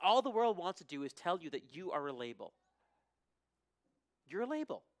 is all the world wants to do is tell you that you are a label. You're a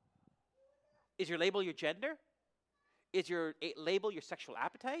label. Is your label your gender? Is your label your sexual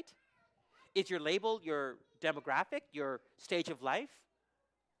appetite? Is your label your demographic, your stage of life?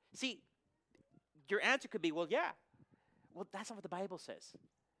 See, your answer could be, well, yeah. Well, that's not what the Bible says.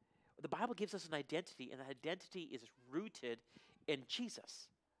 The Bible gives us an identity, and that identity is rooted in Jesus.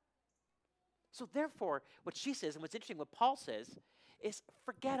 So therefore, what she says, and what's interesting, what Paul says, is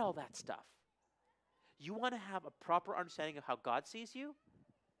forget all that stuff. You want to have a proper understanding of how God sees you?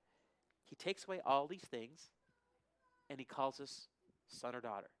 He takes away all these things, and he calls us son or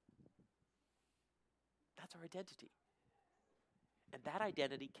daughter. That's our identity. And that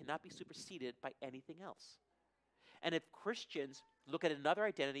identity cannot be superseded by anything else. And if Christians look at another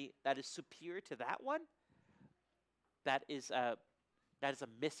identity that is superior to that one, that is a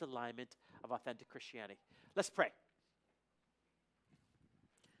misalignment of authentic Christianity. Let's pray.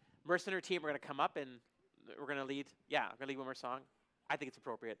 Mercy and her team are going to come up and we're going to lead. Yeah, we're going to lead one more song. I think it's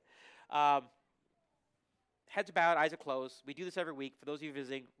appropriate. Heads are bowed, eyes are closed. We do this every week. For those of you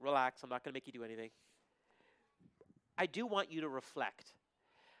visiting, relax. I'm not going to make you do anything. I do want you to reflect.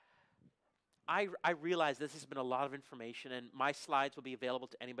 I realize this has been a lot of information, and my slides will be available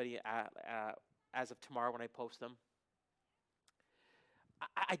to anybody as of tomorrow when I post them.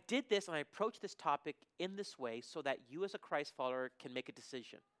 I did this, and I approached this topic in this way so that you as a Christ follower can make a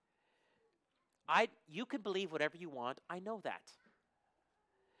decision. You can believe whatever you want. I know that.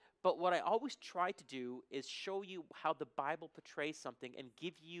 But what I always try to do is show you how the Bible portrays something and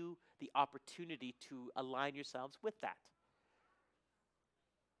give you the opportunity to align yourselves with that.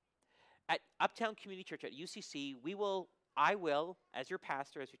 At Uptown Community Church, at UCC, I will, as your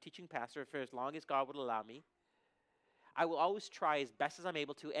pastor, as your teaching pastor, for as long as God would allow me, I will always try as best as I'm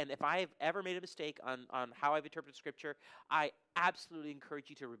able to, and if I have ever made a mistake on how I've interpreted Scripture, I absolutely encourage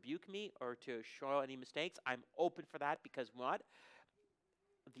you to rebuke me or to show any mistakes. I'm open for that because what?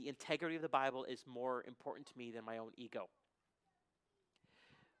 The integrity of the Bible is more important to me than my own ego.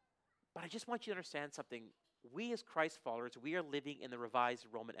 But I just want you to understand something. We as Christ followers, we are living in the revised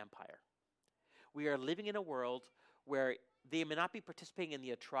Roman Empire. We are living in a world where they may not be participating in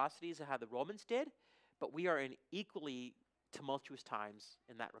the atrocities of how the Romans did, but we are in equally tumultuous times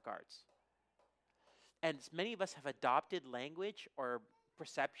in that regards. And many of us have adopted language or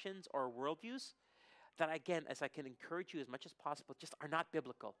perceptions or worldviews that, again, as I can encourage you as much as possible, just are not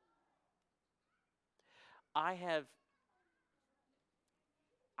biblical. I have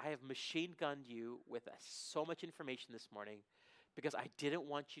machine gunned you with so much information this morning because I didn't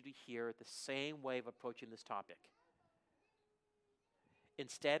want you to hear the same way of approaching this topic.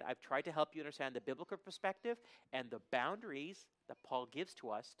 Instead, I've tried to help you understand the biblical perspective and the boundaries that Paul gives to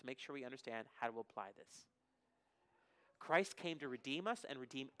us to make sure we understand how to apply this. Christ came to redeem us and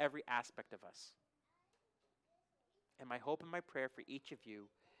redeem every aspect of us. And my hope and my prayer for each of you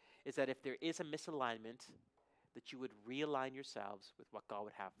is that if there is a misalignment, that you would realign yourselves with what God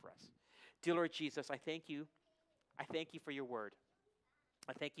would have for us. Dear Lord Jesus, I thank you. I thank you for your word.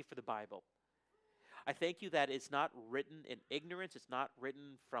 I thank you for the Bible. I thank you that it's not written in ignorance. It's not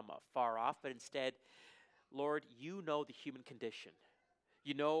written from far off, but instead, Lord, you know the human condition.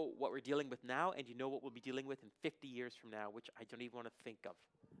 You know what we're dealing with now, and you know what we'll be dealing with in 50 years from now, which I don't even want to think of.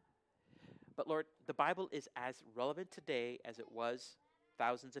 But Lord, the Bible is as relevant today as it was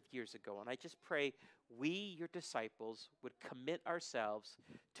thousands of years ago. And I just pray we, your disciples, would commit ourselves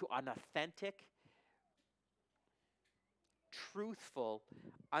to an authentic, truthful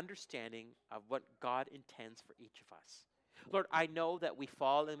understanding of what God intends for each of us. Lord, I know that we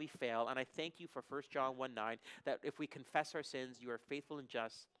fall and we fail, and I thank you for 1 John 1:9, that if we confess our sins, you are faithful and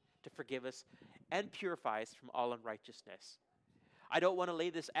just to forgive us and purify us from all unrighteousness. I don't want to lay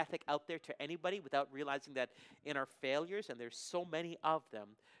this ethic out there to anybody without realizing that in our failures, and there's so many of them,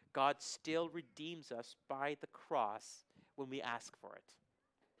 God still redeems us by the cross when we ask for it.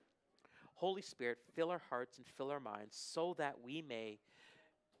 Holy Spirit, fill our hearts and fill our minds so that we may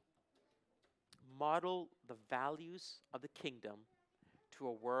model the values of the kingdom to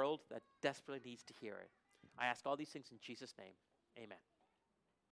a world that desperately needs to hear it. I ask all these things in Jesus' name. Amen.